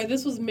cities. I'm sorry,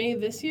 this was May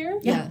this year?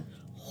 Yeah.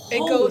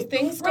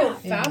 Things go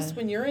fast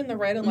when you're in the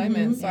right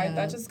alignment. So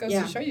that just goes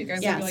to show you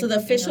guys. Yeah, so the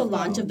official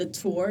launch of the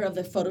tour, of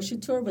the photo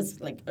shoot tour, was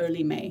like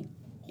early May.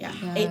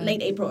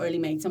 Late April, early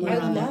May, somewhere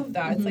around there. I love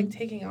that. It's like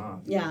taking off.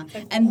 Yeah,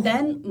 and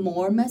then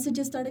more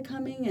messages started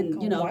coming, and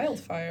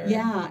wildfire.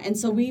 Yeah, and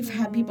so we've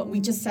had people.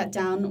 We just sat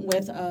down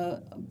with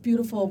a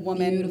beautiful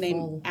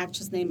woman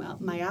actress named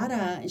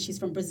Mayara, and she's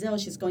from Brazil.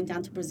 She's going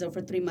down to Brazil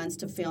for 3 months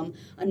to film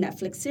a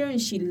Netflix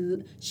series.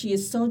 She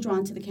is so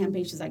drawn to the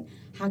campaign. She's like,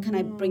 how can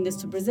I bring this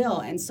to Brazil?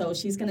 And so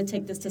she's going to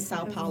take this to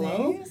Sao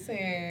Paulo.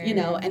 Amazing.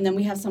 And then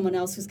we have someone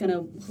else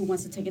who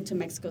wants to take it to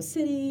Mexico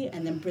City,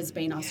 and then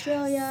Brisbane,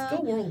 Australia.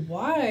 Go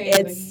worldwide.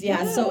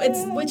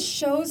 Which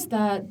shows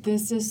that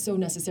this is so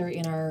necessary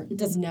in our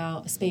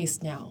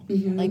space now.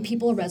 Like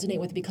people resonate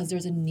with it because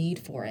there's a need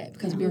for it,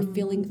 because we're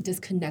feeling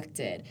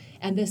disconnected,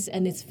 and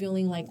it's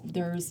feeling like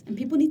and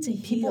people need to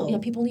heal.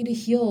 People need to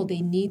heal.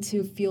 They need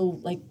to feel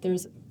like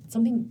there's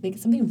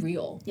something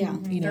real. Yeah.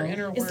 You know, their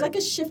inner work. It's like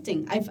a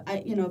shifting.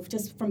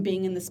 Just from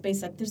being in the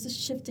space, like there's a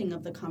shifting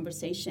of the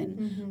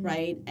conversation,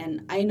 right?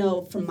 And I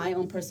know from my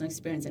own personal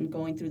experience and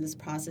going through this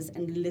process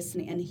and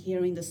listening and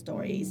hearing the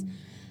stories,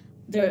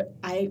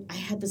 I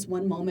had this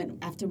one moment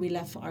after we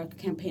left our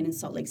campaign in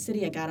Salt Lake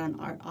City. I got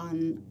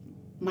on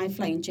my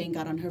flight, and Jane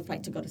got on her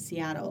flight to go to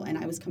Seattle, and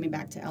I was coming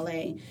back to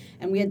LA,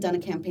 and we had done a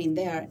campaign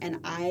there, and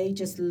I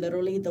just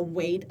literally, the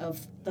weight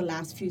of the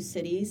last few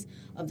cities,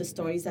 of the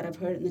stories that I've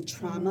heard, and the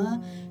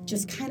trauma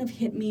just kind of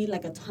hit me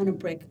like a ton of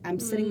brick. I'm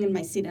sitting in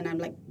my seat, and I'm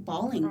like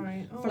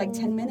bawling for like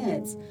 10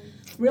 minutes,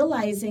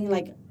 realizing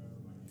like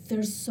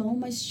there's so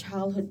much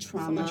childhood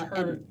trauma,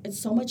 and it's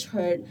so much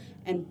hurt,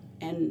 and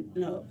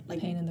like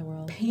pain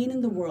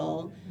in the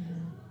world,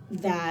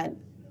 that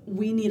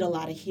we need a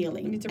lot of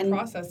healing. We need to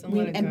process and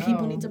let it go. And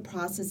people need to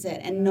process it.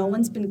 And no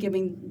one's been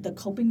giving the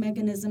coping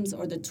mechanisms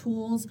or the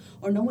tools,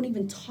 or no one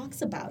even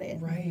talks about it.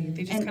 Right.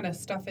 They just kind of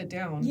stuff it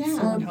down. Yeah.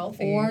 So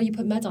unhealthy. Or you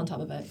put meds on top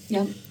of it.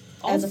 Yeah.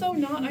 Also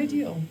not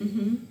ideal.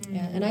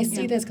 Yeah, and I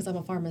see this because I'm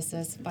a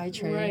pharmacist by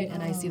trade,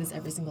 and I see this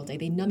every single day.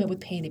 They numb it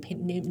with pain.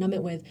 They numb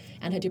it with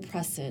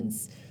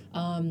antidepressants.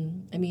 I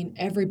mean,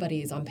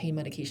 everybody is on pain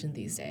medication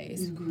these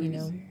days. You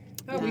know.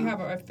 Oh, we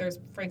have. There's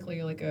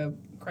frankly like a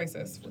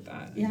crisis with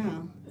that.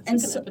 Yeah.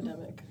 It's like an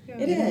epidemic. Yeah.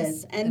 It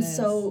is. And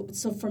so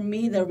for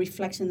me, the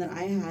reflection that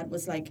I had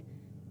was like,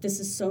 this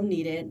is so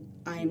needed.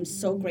 I'm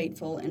so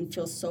grateful and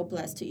feel so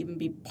blessed to even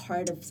be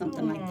part of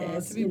something like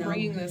this. To be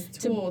bringing this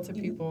tool to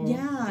people.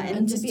 Yeah,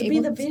 and just to be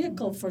the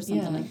vehicle for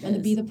something like this. And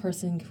to be the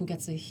person who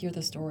gets to hear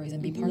the stories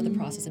and be part of the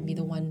process and be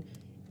the one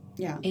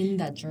in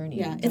that journey.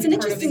 Yeah, it's an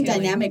interesting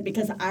dynamic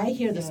because I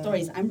hear the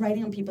stories. I'm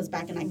writing on people's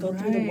back, and I go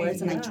through the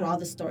words and I draw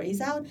the stories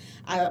out.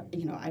 I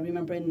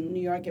remember in New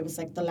York, it was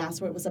like the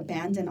last word was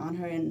abandon on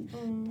her,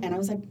 and I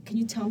was like, can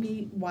you tell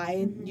me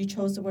why you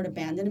chose the word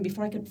abandon? And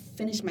before I could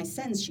finish my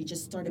sentence, she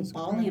just started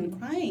bawling and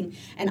crying,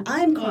 and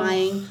I'm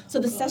crying. So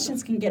the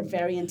sessions can get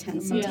very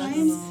intense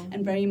sometimes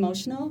and very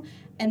emotional.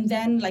 And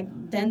then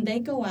they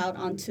go out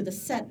onto the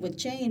set with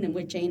Jane, and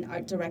where Jane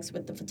art directs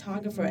with the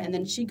photographer, and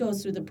then she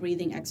goes through the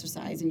breathing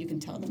exercise, and you can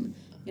tell them,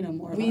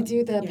 more. We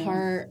do the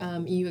part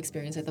you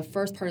experience it. The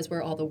first part is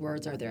where all the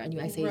words are there,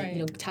 and I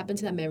say, tap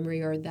into that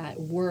memory or that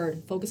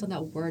word, focus on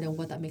that word and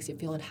what that makes you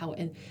feel, and how.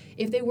 And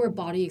if they were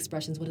body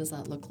expressions, what does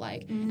that look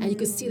like? And you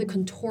could see the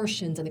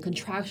contortions and the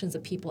contractions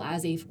of people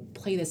as they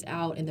play this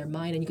out in their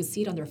mind, and you could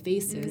see it on their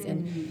faces.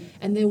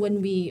 And then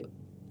when we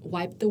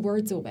wipe the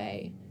words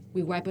away.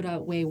 We wipe it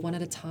away one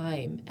at a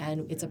time,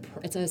 and it's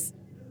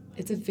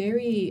a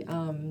very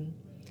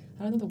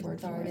I don't know the word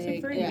for it. It's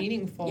very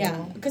meaningful.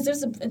 Yeah, because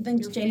then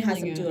Jane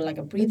has them do like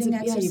a breathing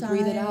exercise. Yeah, you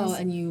breathe it out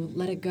and you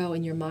let it go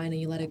in your mind, and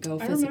you let it go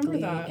physically. I remember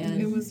that.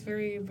 And it was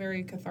very,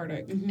 very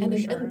cathartic. And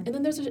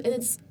then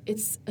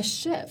it's a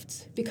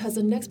shift, because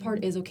the next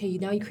part is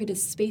now you create a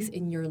space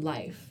in your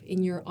life,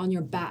 on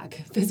your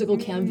back, physical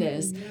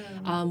canvas,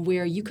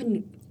 where you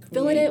can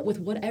fill it with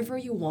whatever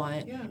you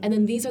want, and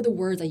then these are the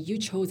words that you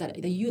chose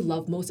that you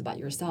love most about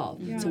yourself.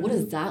 So what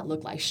does that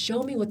look like?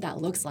 Show me what that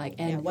looks like.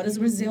 And what does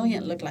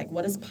resilient look like?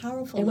 What does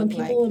powerful look like? And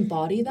when people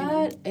embody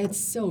that, it's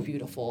so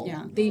beautiful.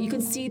 Yeah. You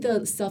can see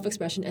the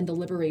self-expression and the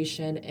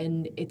liberation,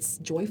 and it's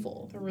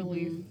joyful. The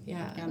relief.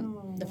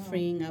 The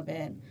freeing of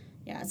it.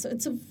 Yeah, so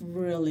it's a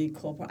really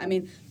cool part. I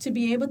mean, to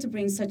be able to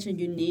bring such a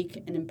unique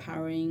and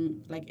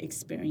empowering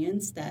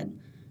experience that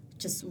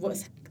just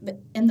was,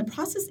 and the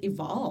process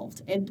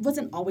evolved. It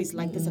wasn't always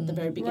like this at the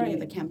very beginning of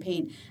the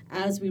campaign.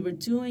 As we were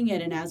doing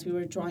it and as we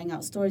were drawing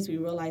out stories, we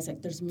realized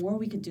there's more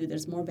we could do.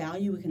 There's more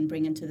value we can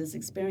bring into this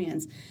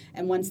experience.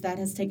 And once that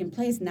has taken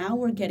place,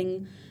 now I'm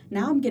getting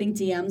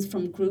DMs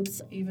from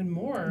groups even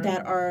more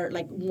that are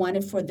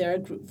wanted for their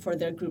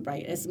group,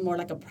 right? It's more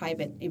like a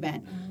private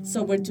event.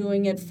 So we're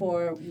doing it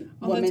for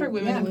women. That's right,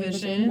 Women in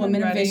Vision.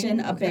 Women in Vision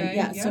up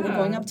in So we're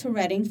going up to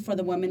Reading for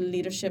the Women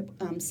Leadership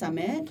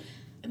Summit.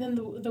 And then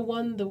the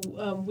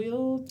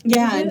wheel.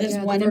 Yeah, and there's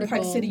one in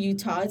Park City,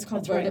 Utah. It's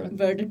called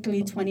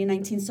Vertically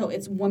 2019. So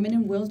it's women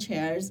in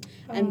wheelchairs,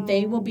 and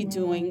they will be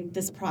doing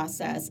this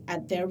process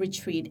at their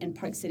retreat in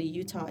Park City,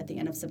 Utah, at the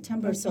end of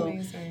September. That's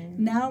amazing.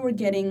 Now we're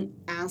getting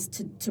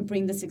asked to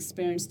bring this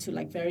experience to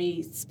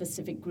very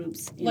specific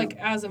groups,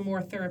 as a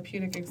more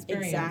therapeutic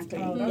experience.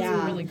 Exactly. Oh,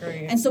 that's really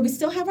great. And so we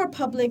still have our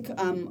public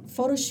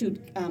photo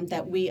shoot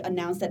that we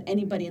announced that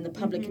anybody in the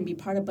public can be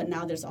part of, but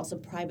now there's also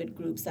private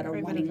groups that are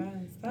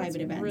wanting private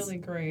events. Really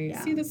great.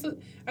 Yeah. See,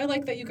 I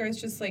like that you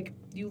guys just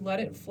you let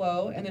it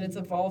flow, and then it's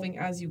evolving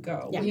as you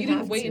go. Yeah. You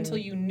didn't wait until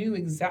you knew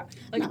exactly.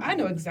 I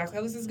know exactly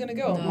how this is going to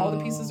go. All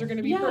the pieces are going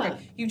to be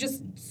perfect. You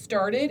just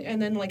started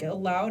and then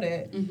allowed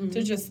it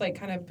to just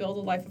kind of build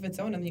a life of its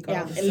own, and you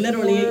got it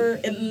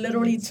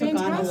literally took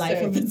on a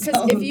life of its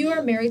own. Because if you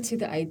are married to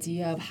the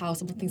idea of how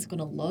something's going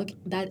to look,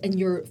 and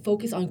you're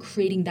focused on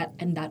creating that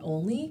and that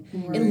only,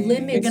 it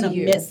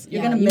limits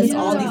You're gonna miss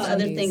all these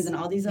other things and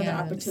all these other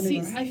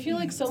opportunities. See, I feel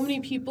like so many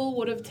people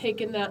would have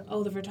taken that,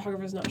 the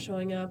photographer's not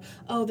showing up.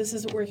 Oh, this is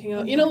isn't working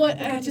out. You know what?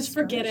 Just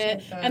forget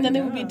it. And then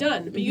they would be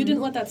done. But you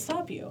didn't let that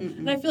stop you.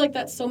 And I feel like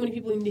that so many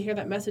people need to hear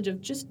that message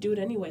of just do it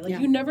anyway. Like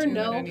you never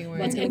know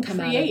what's going to come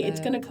out. It's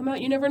going to come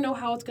out. You never know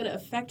how it's going to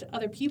affect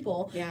other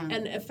people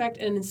and affect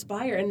and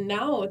inspire. And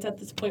now it's at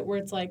this point where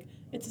it's like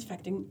it's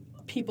affecting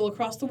people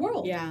across the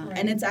world. Yeah,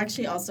 and it's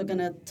actually also going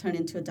to turn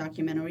into a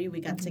documentary.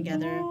 We got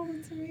together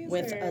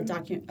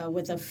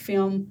with a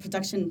film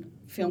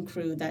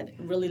crew that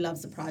really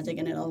loves the project,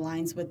 and it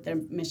aligns with their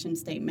mission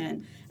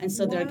statement. And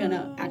so they're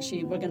gonna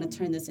we're gonna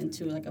turn this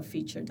into like a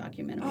feature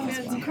documentary as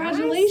well.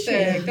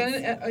 Congratulations! Then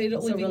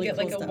it'll even really get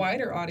like a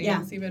wider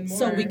audience, even more.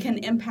 So we can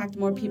impact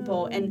more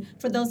people, and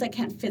for those that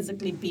can't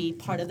physically be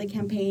part of the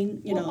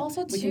campaign, you know,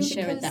 also we can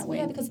share it that way.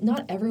 Yeah, because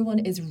not everyone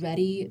is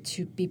ready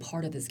to be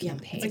part of this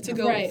campaign. Like to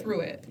go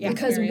through it. Yeah.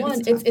 Because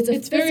it's a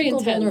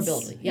physical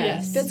vulnerability.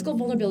 Physical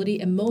vulnerability,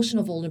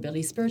 emotional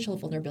vulnerability, spiritual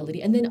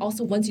vulnerability, and then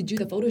also once you do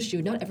the photo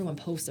shoot, not everyone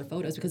posts their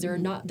photos because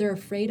they're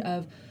afraid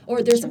of,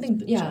 or there's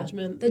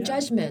judgment,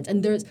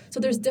 and there's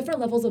different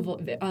levels of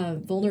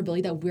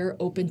vulnerability that we're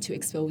open to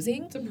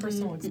exposing. It's a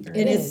personal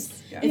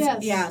experience. It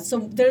is. So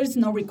there's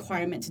no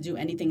requirement to do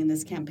anything in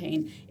this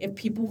campaign. If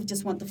people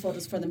just want the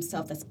photos for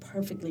themselves, that's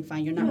perfectly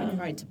fine. You're not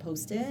required to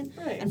post it.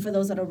 Right. And for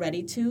those that are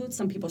ready to,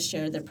 some people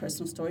share their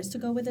personal stories to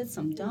go with it,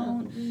 some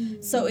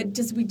don't. So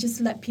we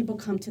just let people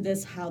come to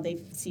this how they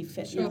see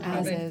fit. Show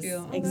how they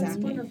feel. Exactly. That's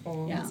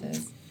wonderful. Yeah.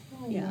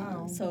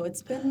 Wow. So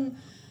it's been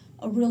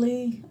a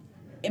really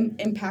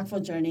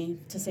impactful journey,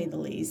 to say the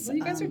least. Well,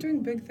 you guys are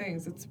doing big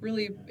things. It's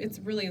really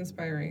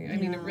inspiring. I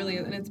mean, it really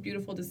is, and it's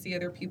beautiful to see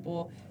other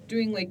people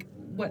doing like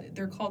what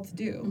they're called to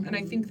do. And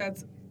I think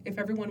that's, if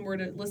everyone were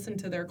to listen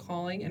to their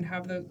calling and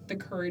have the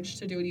courage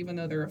to do it, even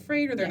though they're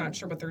afraid or they're not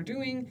sure what they're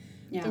doing,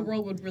 the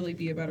world would really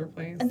be a better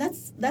place. And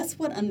that's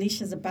what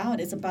Unleash is about.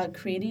 It's about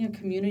creating a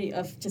community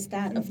of just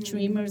that, of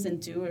dreamers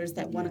and doers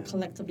that want to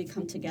collectively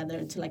come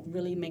together to like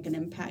really make an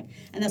impact.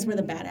 And that's where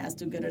the badass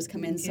do-gooders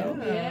come in. So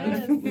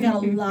we got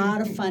a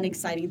lot of fun,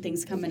 exciting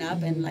things coming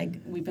up, and like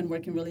we've been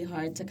working really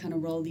hard to kind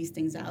of roll these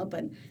things out.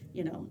 But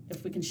you know,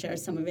 if we can share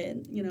some of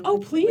it, you know,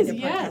 with the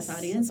podcast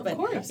audience. Of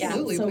course,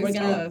 absolutely. So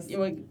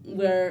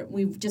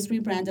we've just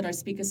rebranded our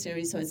speaker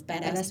series, so it's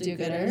Badass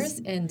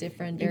Do-Gooders in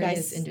different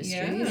various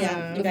industries.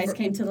 You guys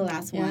came to the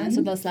last one.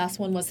 So this last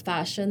one was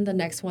fashion. The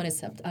next one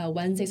is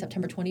Wednesday,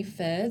 September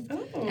 25th,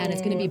 and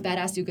it's going to be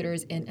Badass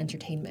Do-Gooders in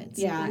entertainment.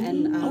 Yeah,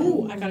 and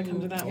I gotta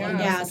come to that one.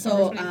 Yeah,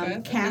 so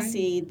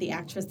Cassie, the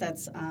actress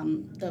that's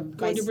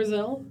going to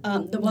Brazil.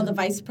 The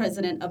vice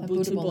president of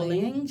Bootu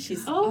Bullying.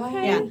 She's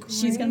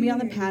she's going to be on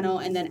the panel,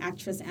 and then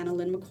actress Anna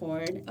Lynn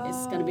McCord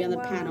is going to be on the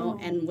panel,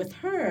 and with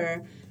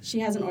her, she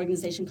has an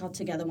organization called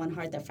Together One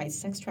Heart that fights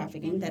sex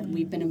trafficking that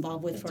we've been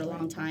involved with for a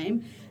long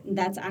time. And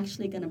that's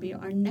actually going to be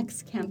our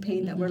next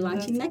campaign that we're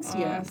launching next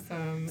year.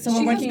 Awesome. So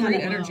we're working on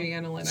it. Energy,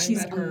 Anna Lynn. I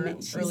met her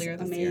earlier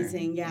this year. She's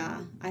amazing.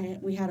 Yeah,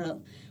 we had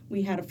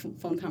a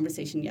phone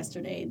conversation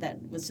yesterday that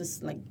was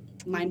just like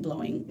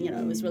mind-blowing. You know,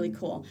 it was really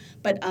cool.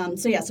 But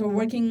so we're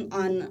working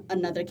on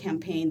another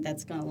campaign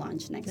that's going to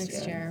launch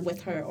next year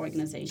with her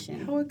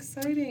organization. How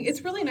exciting. It's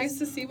really nice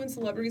to see when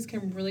celebrities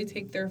can really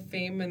take their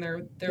fame and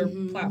their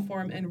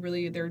platform and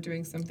really they're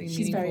doing something meaningful with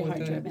it. She's very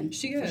heart-driven.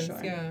 She is,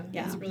 sure. yeah.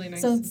 It's really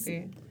nice to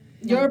see.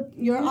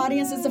 Your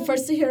audience is the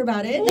first to hear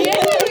about it. Yay!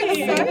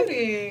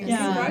 Exciting!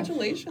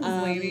 Congratulations,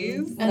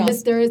 ladies. And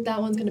that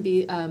one's going to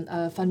be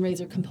a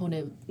fundraiser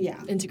component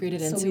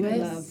integrated into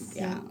it.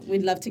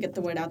 We'd love to get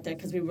the word out there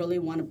because we really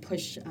want to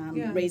push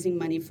raising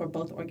money for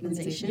both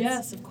organizations.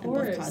 Yes, of course. And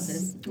both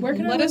causes. Where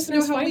can Let us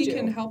know how we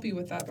can help you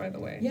with that, by the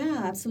way.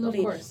 Yeah, absolutely.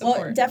 Of course.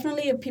 Well,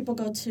 definitely if people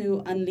go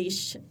to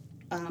Unleash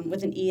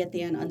with an E at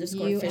the end,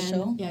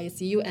 _official. Yeah,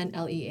 it's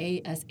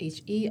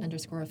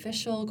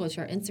UNLEASHE_official. Go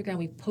to our Instagram.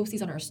 We post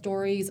these on our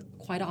stories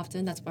quite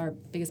often. That's our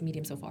biggest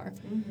medium so far.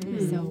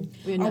 So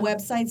our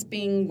website's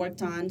being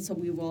worked on, so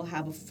we will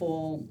have a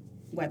full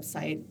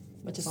website.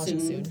 Which is launching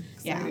soon.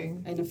 Yeah,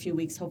 in a few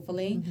weeks,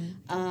 hopefully.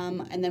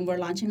 And then we're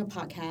launching a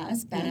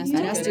podcast,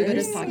 Badass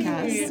Do-Gooders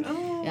podcast.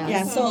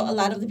 So a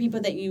lot of the people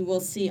that you will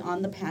see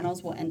on the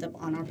panels will end up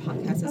on our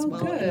podcast as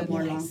well in a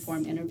more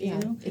long-form interview.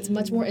 Yeah. It's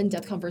much more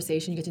in-depth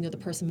conversation. You get to know the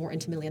person more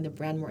intimately and the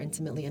brand more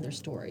intimately and their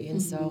story.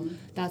 And so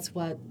that's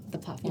what the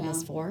platform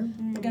is for.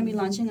 We're going to be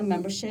launching a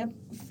membership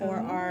for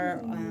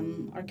our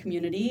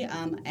community,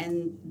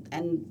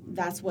 and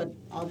that's what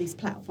all these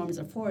platforms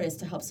are for, is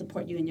to help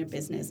support you in your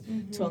business,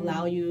 to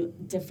allow you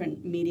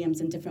different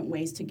mediums and different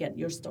ways to get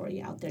your story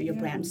out there, your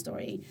brand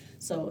story.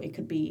 So it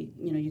could be,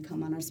 you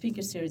come on our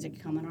speaker series, it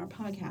could come on our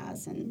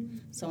podcast, and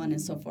so on and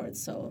so forth.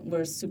 So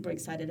we're super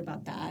excited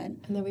about that.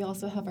 And then we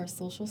also have our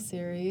social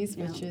series,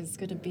 which is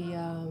going to be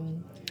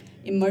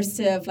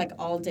immersive, like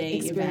all-day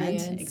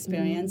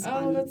experience.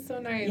 Oh, that's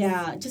so nice.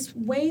 Yeah, just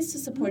ways to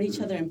support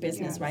each other in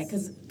business, right?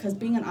 Because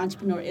being an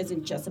entrepreneur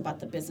isn't just about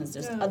the business.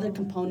 There's other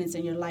components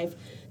in your life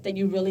that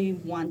you really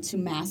want to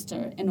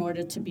master in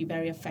order to be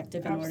very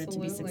effective, in order to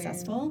be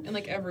successful. In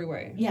like every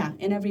way. Yeah,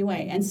 in every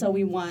way. And so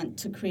we want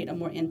to create a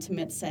more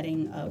intimate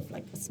setting of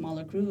like a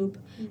smaller group.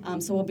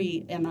 So we'll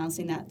be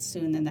announcing that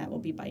soon, and that will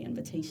be by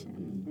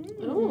invitation.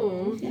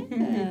 Oh.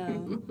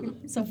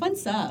 Yeah. So fun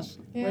stuff.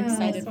 Yeah. We're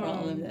excited for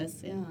all of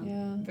this. Yeah.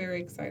 Yeah.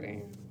 Very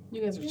exciting.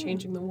 You guys are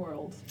changing the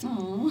world.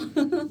 Oh,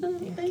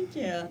 thank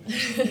you.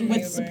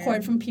 With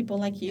support from people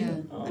like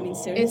you. Yeah. I mean,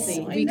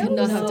 seriously. We could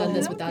not have done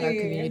this happy. without our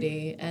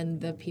community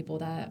and the people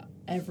that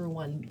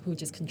everyone who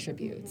just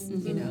contributes,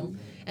 you know?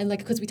 And like,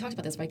 because we talked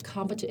about this, right?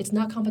 It's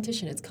not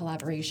competition, it's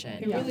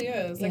collaboration. It really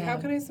is. Like, how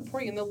can I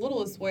support you in the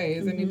littlest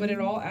ways? I mean, but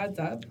it all adds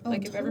up. Oh,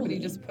 like, if everybody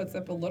totally. just puts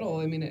up a little,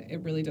 I mean, it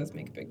really does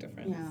make a big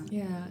difference.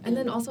 Yeah. Yeah. And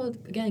then also,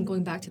 again,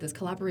 going back to this,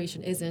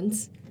 collaboration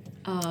isn't...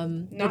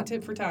 Not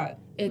tit for tat.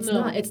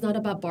 It's not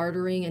about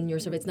bartering and your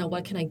service. It's not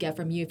what can I get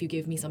from you if you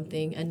give me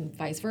something and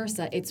vice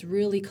versa. It's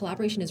really,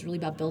 collaboration is really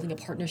about building a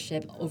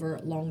partnership over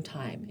a long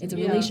time. It's a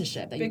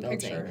relationship that you're building.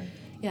 Picture.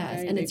 Yes,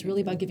 Very and big it's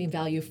really about giving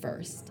value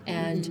first.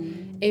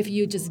 And if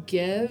you just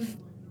give,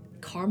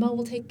 karma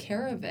will take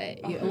care of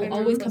it. It will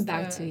always come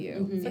back to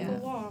you. It's like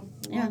a law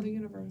of the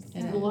universe.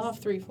 The law of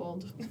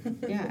threefold.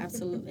 Yeah,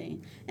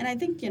 absolutely. And I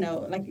think,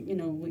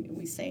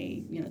 we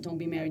say, don't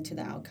be married to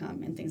the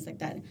outcome and things like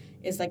that.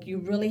 It's like you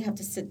really have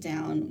to sit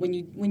down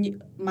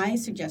my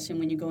suggestion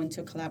when you go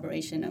into a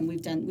collaboration, and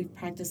we've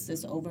practiced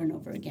this over and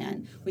over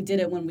again. We did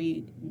it when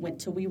we went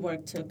to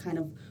WeWork to kind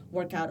of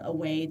work out a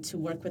way to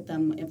work with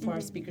them for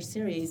our speaker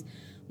series,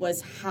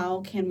 was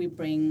how can we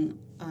bring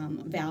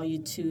value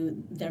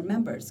to their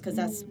members, because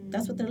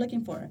that's what they're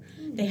looking for.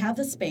 They have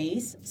the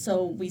space,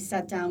 so we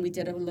sat down, we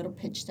did a little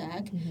pitch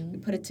deck, we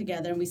put it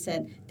together, and we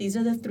said, these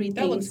are the three things.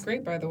 That looks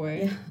great, by the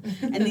way.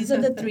 Yeah. And these are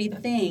the three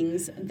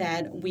things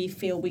that we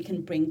feel we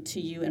can bring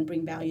to you and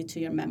bring value to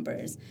your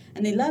members.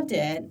 And they loved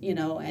it,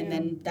 and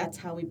then that's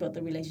how we built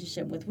the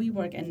relationship with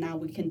WeWork, and now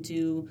we can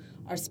do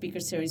our speaker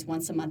series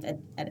once a month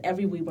at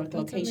every WeWork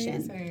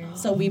location. Amazing.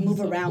 So we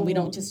move around. Cool. We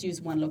don't just use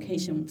one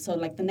location. So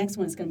like the next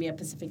one is going to be at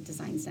Pacific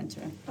Design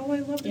Center. Oh, I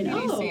love the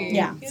PDC.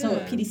 Yeah, so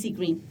PDC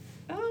green.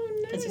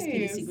 Oh, nice. It's just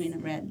PDC green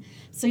and red.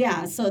 So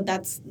yeah, so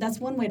that's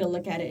one way to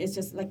look at it. It's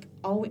just like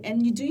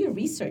and you do your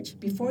research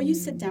before you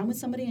sit down with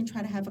somebody and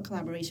try to have a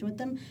collaboration with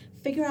them.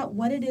 Figure out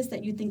what it is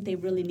that you think they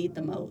really need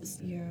the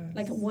most. Yeah.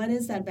 Like what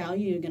is that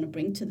value you're going to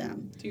bring to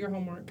them? Do your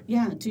homework.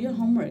 Yeah, do your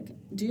homework.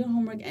 Do your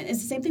homework, and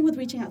it's the same thing with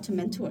reaching out to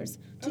mentors.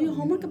 Do your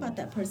homework about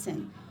that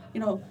person.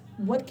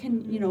 What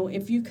can,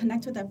 if you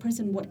connect with that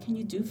person, what can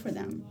you do for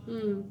them?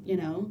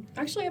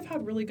 Actually, I've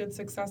had really good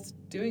success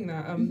doing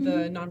that.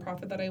 The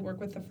nonprofit that I work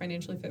with, the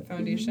Financially Fit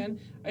Foundation,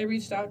 I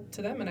reached out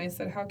to them and I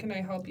said, how can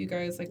I help you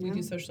guys? Like, we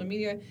do social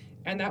media.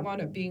 And that wound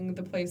up being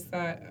the place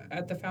that,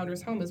 at the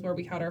founder's home, is where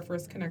we had our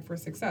first Connect for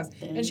Success.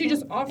 And she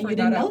just offered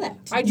that up.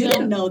 I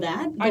didn't know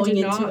that. I did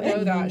not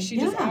know that. She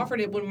just offered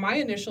it when my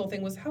initial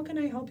thing was, how can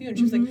I help you? And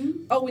she was like,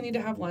 oh, we need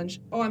to have lunch.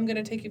 Oh, I'm going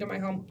to take you to my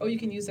home. Oh, you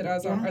can use it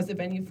as a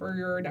venue for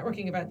your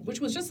networking event, which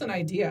was just an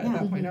idea at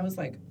that point. I was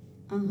like,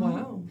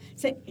 wow.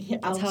 So,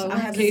 I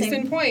have case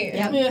in point.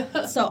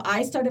 Yeah. So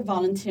I started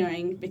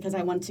volunteering because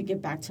I wanted to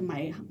give back to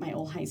my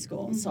old high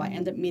school. So I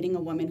ended up meeting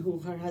a woman who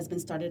her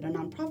husband started a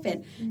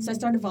nonprofit. So I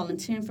started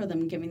volunteering for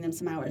them, giving them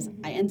some hours.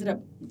 I ended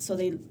up, so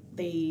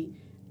they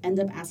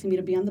ended up asking me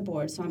to be on the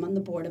board. So I'm on the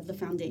board of the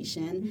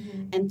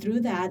foundation. And through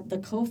that, the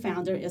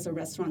co-founder is a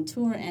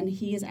restaurateur, and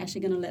he is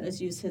actually going to let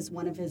us use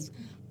one of his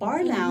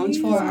bar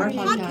lounge for our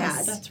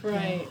podcast. That's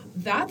right.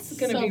 That's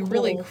going to be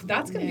really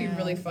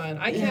really fun.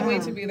 I can't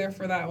wait to be there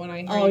for that when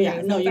I hear you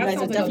guys. No, you guys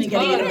are definitely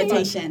getting an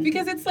invitation.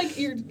 Because it's like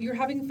you're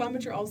having fun,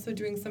 but you're also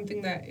doing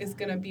something that is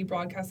going to be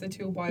broadcasted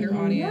to a wider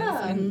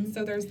audience.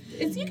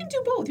 And so you can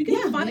do both. You can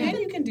have fun and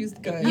you can do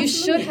good. You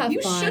should have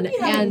fun,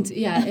 and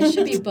it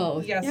should be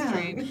both. Yes,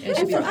 Train.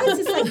 And for us,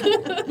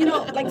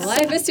 it's like,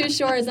 life is too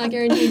short. It's not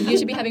guaranteed. You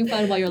should be having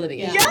fun while you're living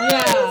it.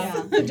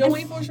 Yeah. Don't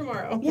wait for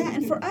tomorrow. Yeah,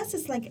 and for us,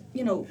 it's like,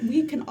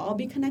 we can all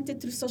be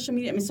connected through social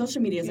media. I mean, social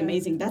media is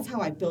amazing. That's how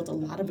I built a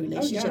lot of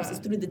relationships, is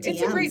through the DMs.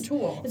 It's a great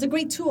tool. It's a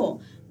great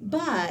tool.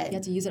 But you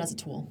have to use it as a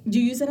tool.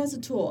 You use it as a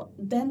tool.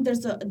 Then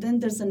there's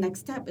the next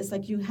step. It's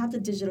like you have the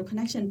digital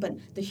connection, but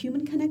the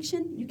human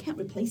connection, you can't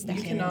replace that.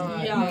 You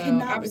cannot. You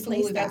cannot absolutely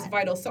replace that. That's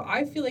vital. So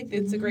I feel like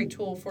it's a great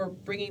tool for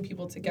bringing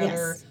people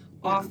together. Yes.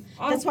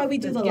 That's why we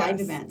do the live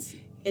events.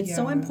 It's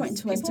so important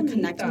to us to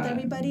connect with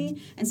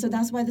everybody. And so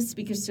that's why the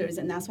speaker series,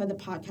 and that's why the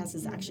podcast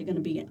is actually going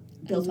to be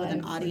built with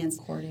an audience.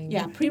 Recording.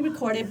 Yeah,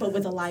 pre-recorded, but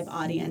with a live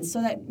audience.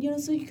 So that,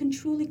 so you can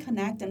truly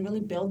connect and really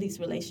build these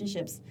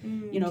relationships.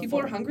 People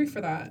are hungry for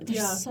that.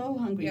 They're so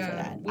hungry for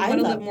that. We want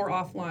to live more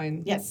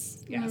offline.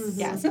 Yes. Yes.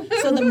 Yes.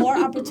 So the more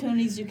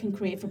opportunities you can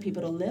create for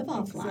people to live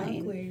offline.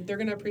 Exactly. They're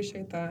going to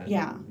appreciate that.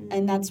 Yeah.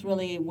 And that's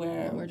really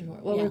where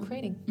we're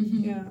creating.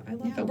 Yeah, I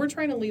love that. We're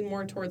trying to lean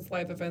more towards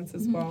live events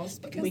as well.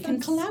 We can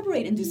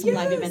collaborate and do some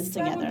live events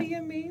together. That would be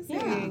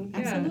amazing. Yeah,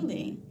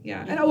 absolutely.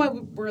 Yeah.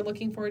 And we're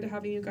looking forward to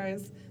having you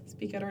guys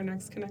speak at our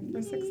next Connect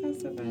for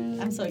Success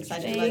event. I'm so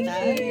excited about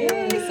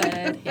that.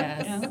 Excited,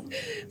 yes. Yeah.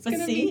 But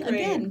see,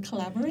 again,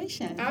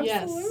 collaboration.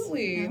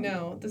 Absolutely. Yes.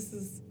 No,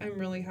 I'm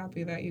really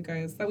happy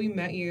that we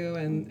met you,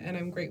 and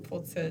I'm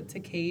grateful to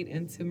Kate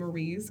and to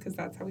Maurice, because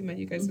that's how we met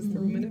you guys, is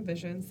through Women of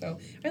Vision. So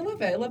I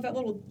love it. I love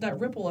that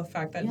ripple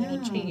effect, that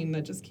little chain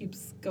that just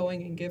keeps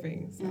going and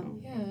giving. So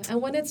yeah.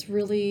 And when it's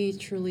really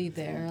truly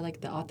there,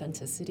 like the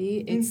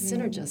authenticity, it's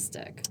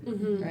synergistic,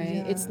 right?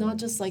 Yes. It's not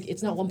just like,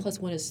 it's not 1 +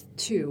 1 is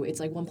 2. It's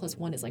like 1 +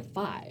 1 is like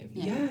 5.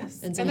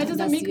 Yes. And that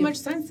doesn't make much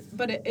sense,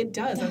 but it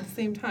does at the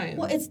same time.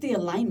 Well, it's the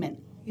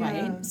alignment,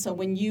 right? So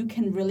when you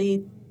can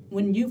really,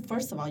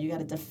 first of all, you got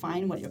to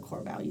define what your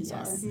core values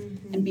are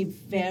and be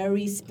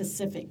very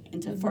specific.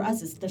 For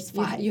us, there's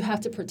 5. You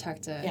have to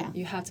protect it. Yeah.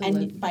 You have to and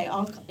live. by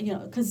all,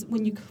 because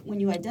when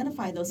you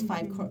identify those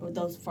 5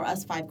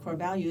 5 core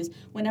values,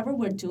 whenever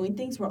we're doing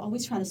things, we're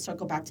always trying to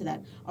circle back to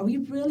that. Are we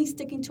really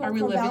sticking to our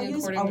core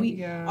values?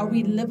 Are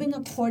we living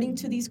according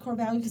to these core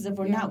values? Because if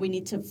we're not, we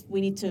need to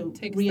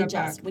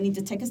readjust. We need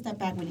to take a step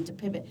back. We need to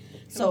pivot.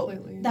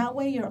 Completely. So that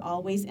way, you're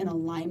always in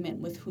alignment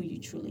with who you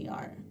truly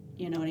are.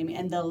 You know what I mean?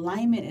 And the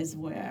alignment is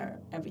where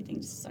everything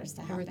just starts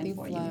to happen Everything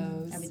for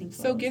flows. you. Everything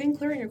flows. So getting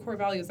clear on your core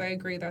values, I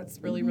agree, that's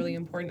really, really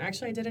important.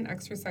 Actually, I did an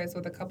exercise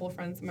with a couple of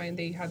friends of mine.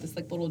 They had this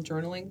little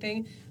journaling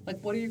thing.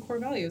 Like, what are your core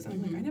values? And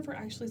I'm like, I never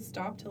actually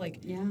stopped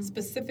to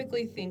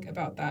specifically think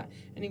about that.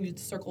 And you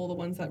circle the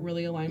ones that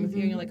really align with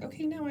you, and you're like,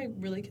 okay, now I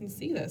really can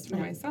see this for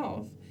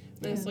myself.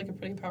 And it's like a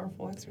pretty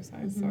powerful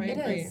exercise, so I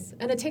agree. It is.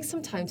 And it takes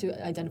some time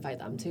to identify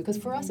them, too. Because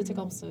for us, it took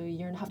almost a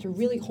year and a half to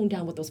really hone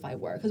down what those 5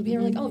 were. Because we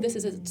were like, oh, this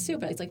is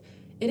stupid. It's like,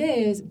 it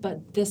is,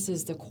 but this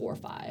is the core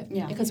 5.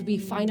 Yeah. Because we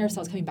find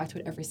ourselves coming back to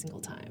it every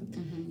single time.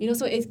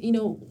 So it's,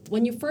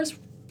 when you first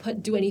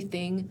do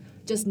anything,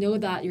 just know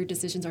that your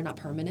decisions are not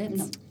permanent.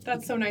 No.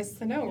 That's so nice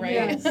to know, right?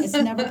 Yes. It's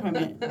never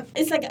permanent.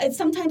 It's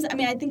sometimes,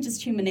 I think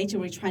just human nature,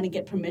 we're trying to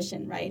get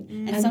permission, right?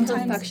 And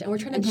sometimes perfection. We're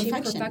trying to achieve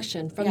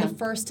perfection from the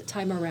first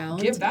time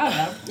around. Give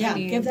that up. Yeah,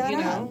 give that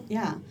up.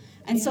 Yeah.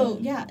 And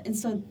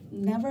so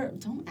never,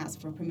 don't ask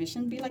for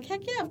permission. Be like,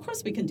 heck yeah, of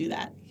course we can do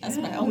that. That's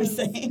what I always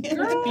say.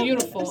 Girl,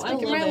 beautiful. I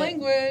love my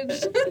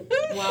language.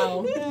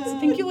 Wow. So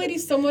thank you,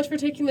 ladies, so much for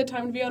taking the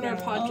time to be on our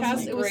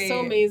podcast. It was so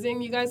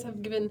amazing. You guys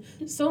have given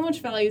so much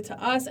value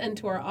to us and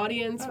to our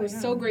audience. We're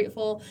so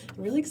grateful.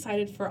 I'm really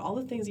excited for all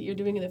the things that you're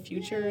doing in the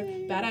future.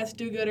 Badass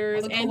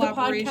Do-Gooders and the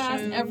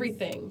podcast,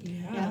 everything.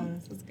 Yeah.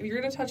 So you're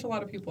going to touch a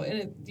lot of people,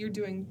 and you're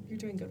doing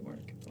good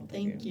work. So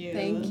thank you.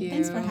 Thank you.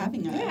 Thanks for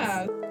having us.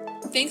 Yeah.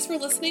 Thanks for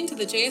listening to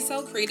the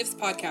JSL Creatives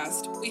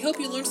Podcast. We hope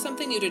you learned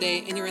something new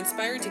today and you're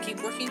inspired to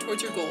keep working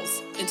towards your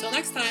goals. Until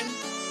next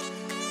time.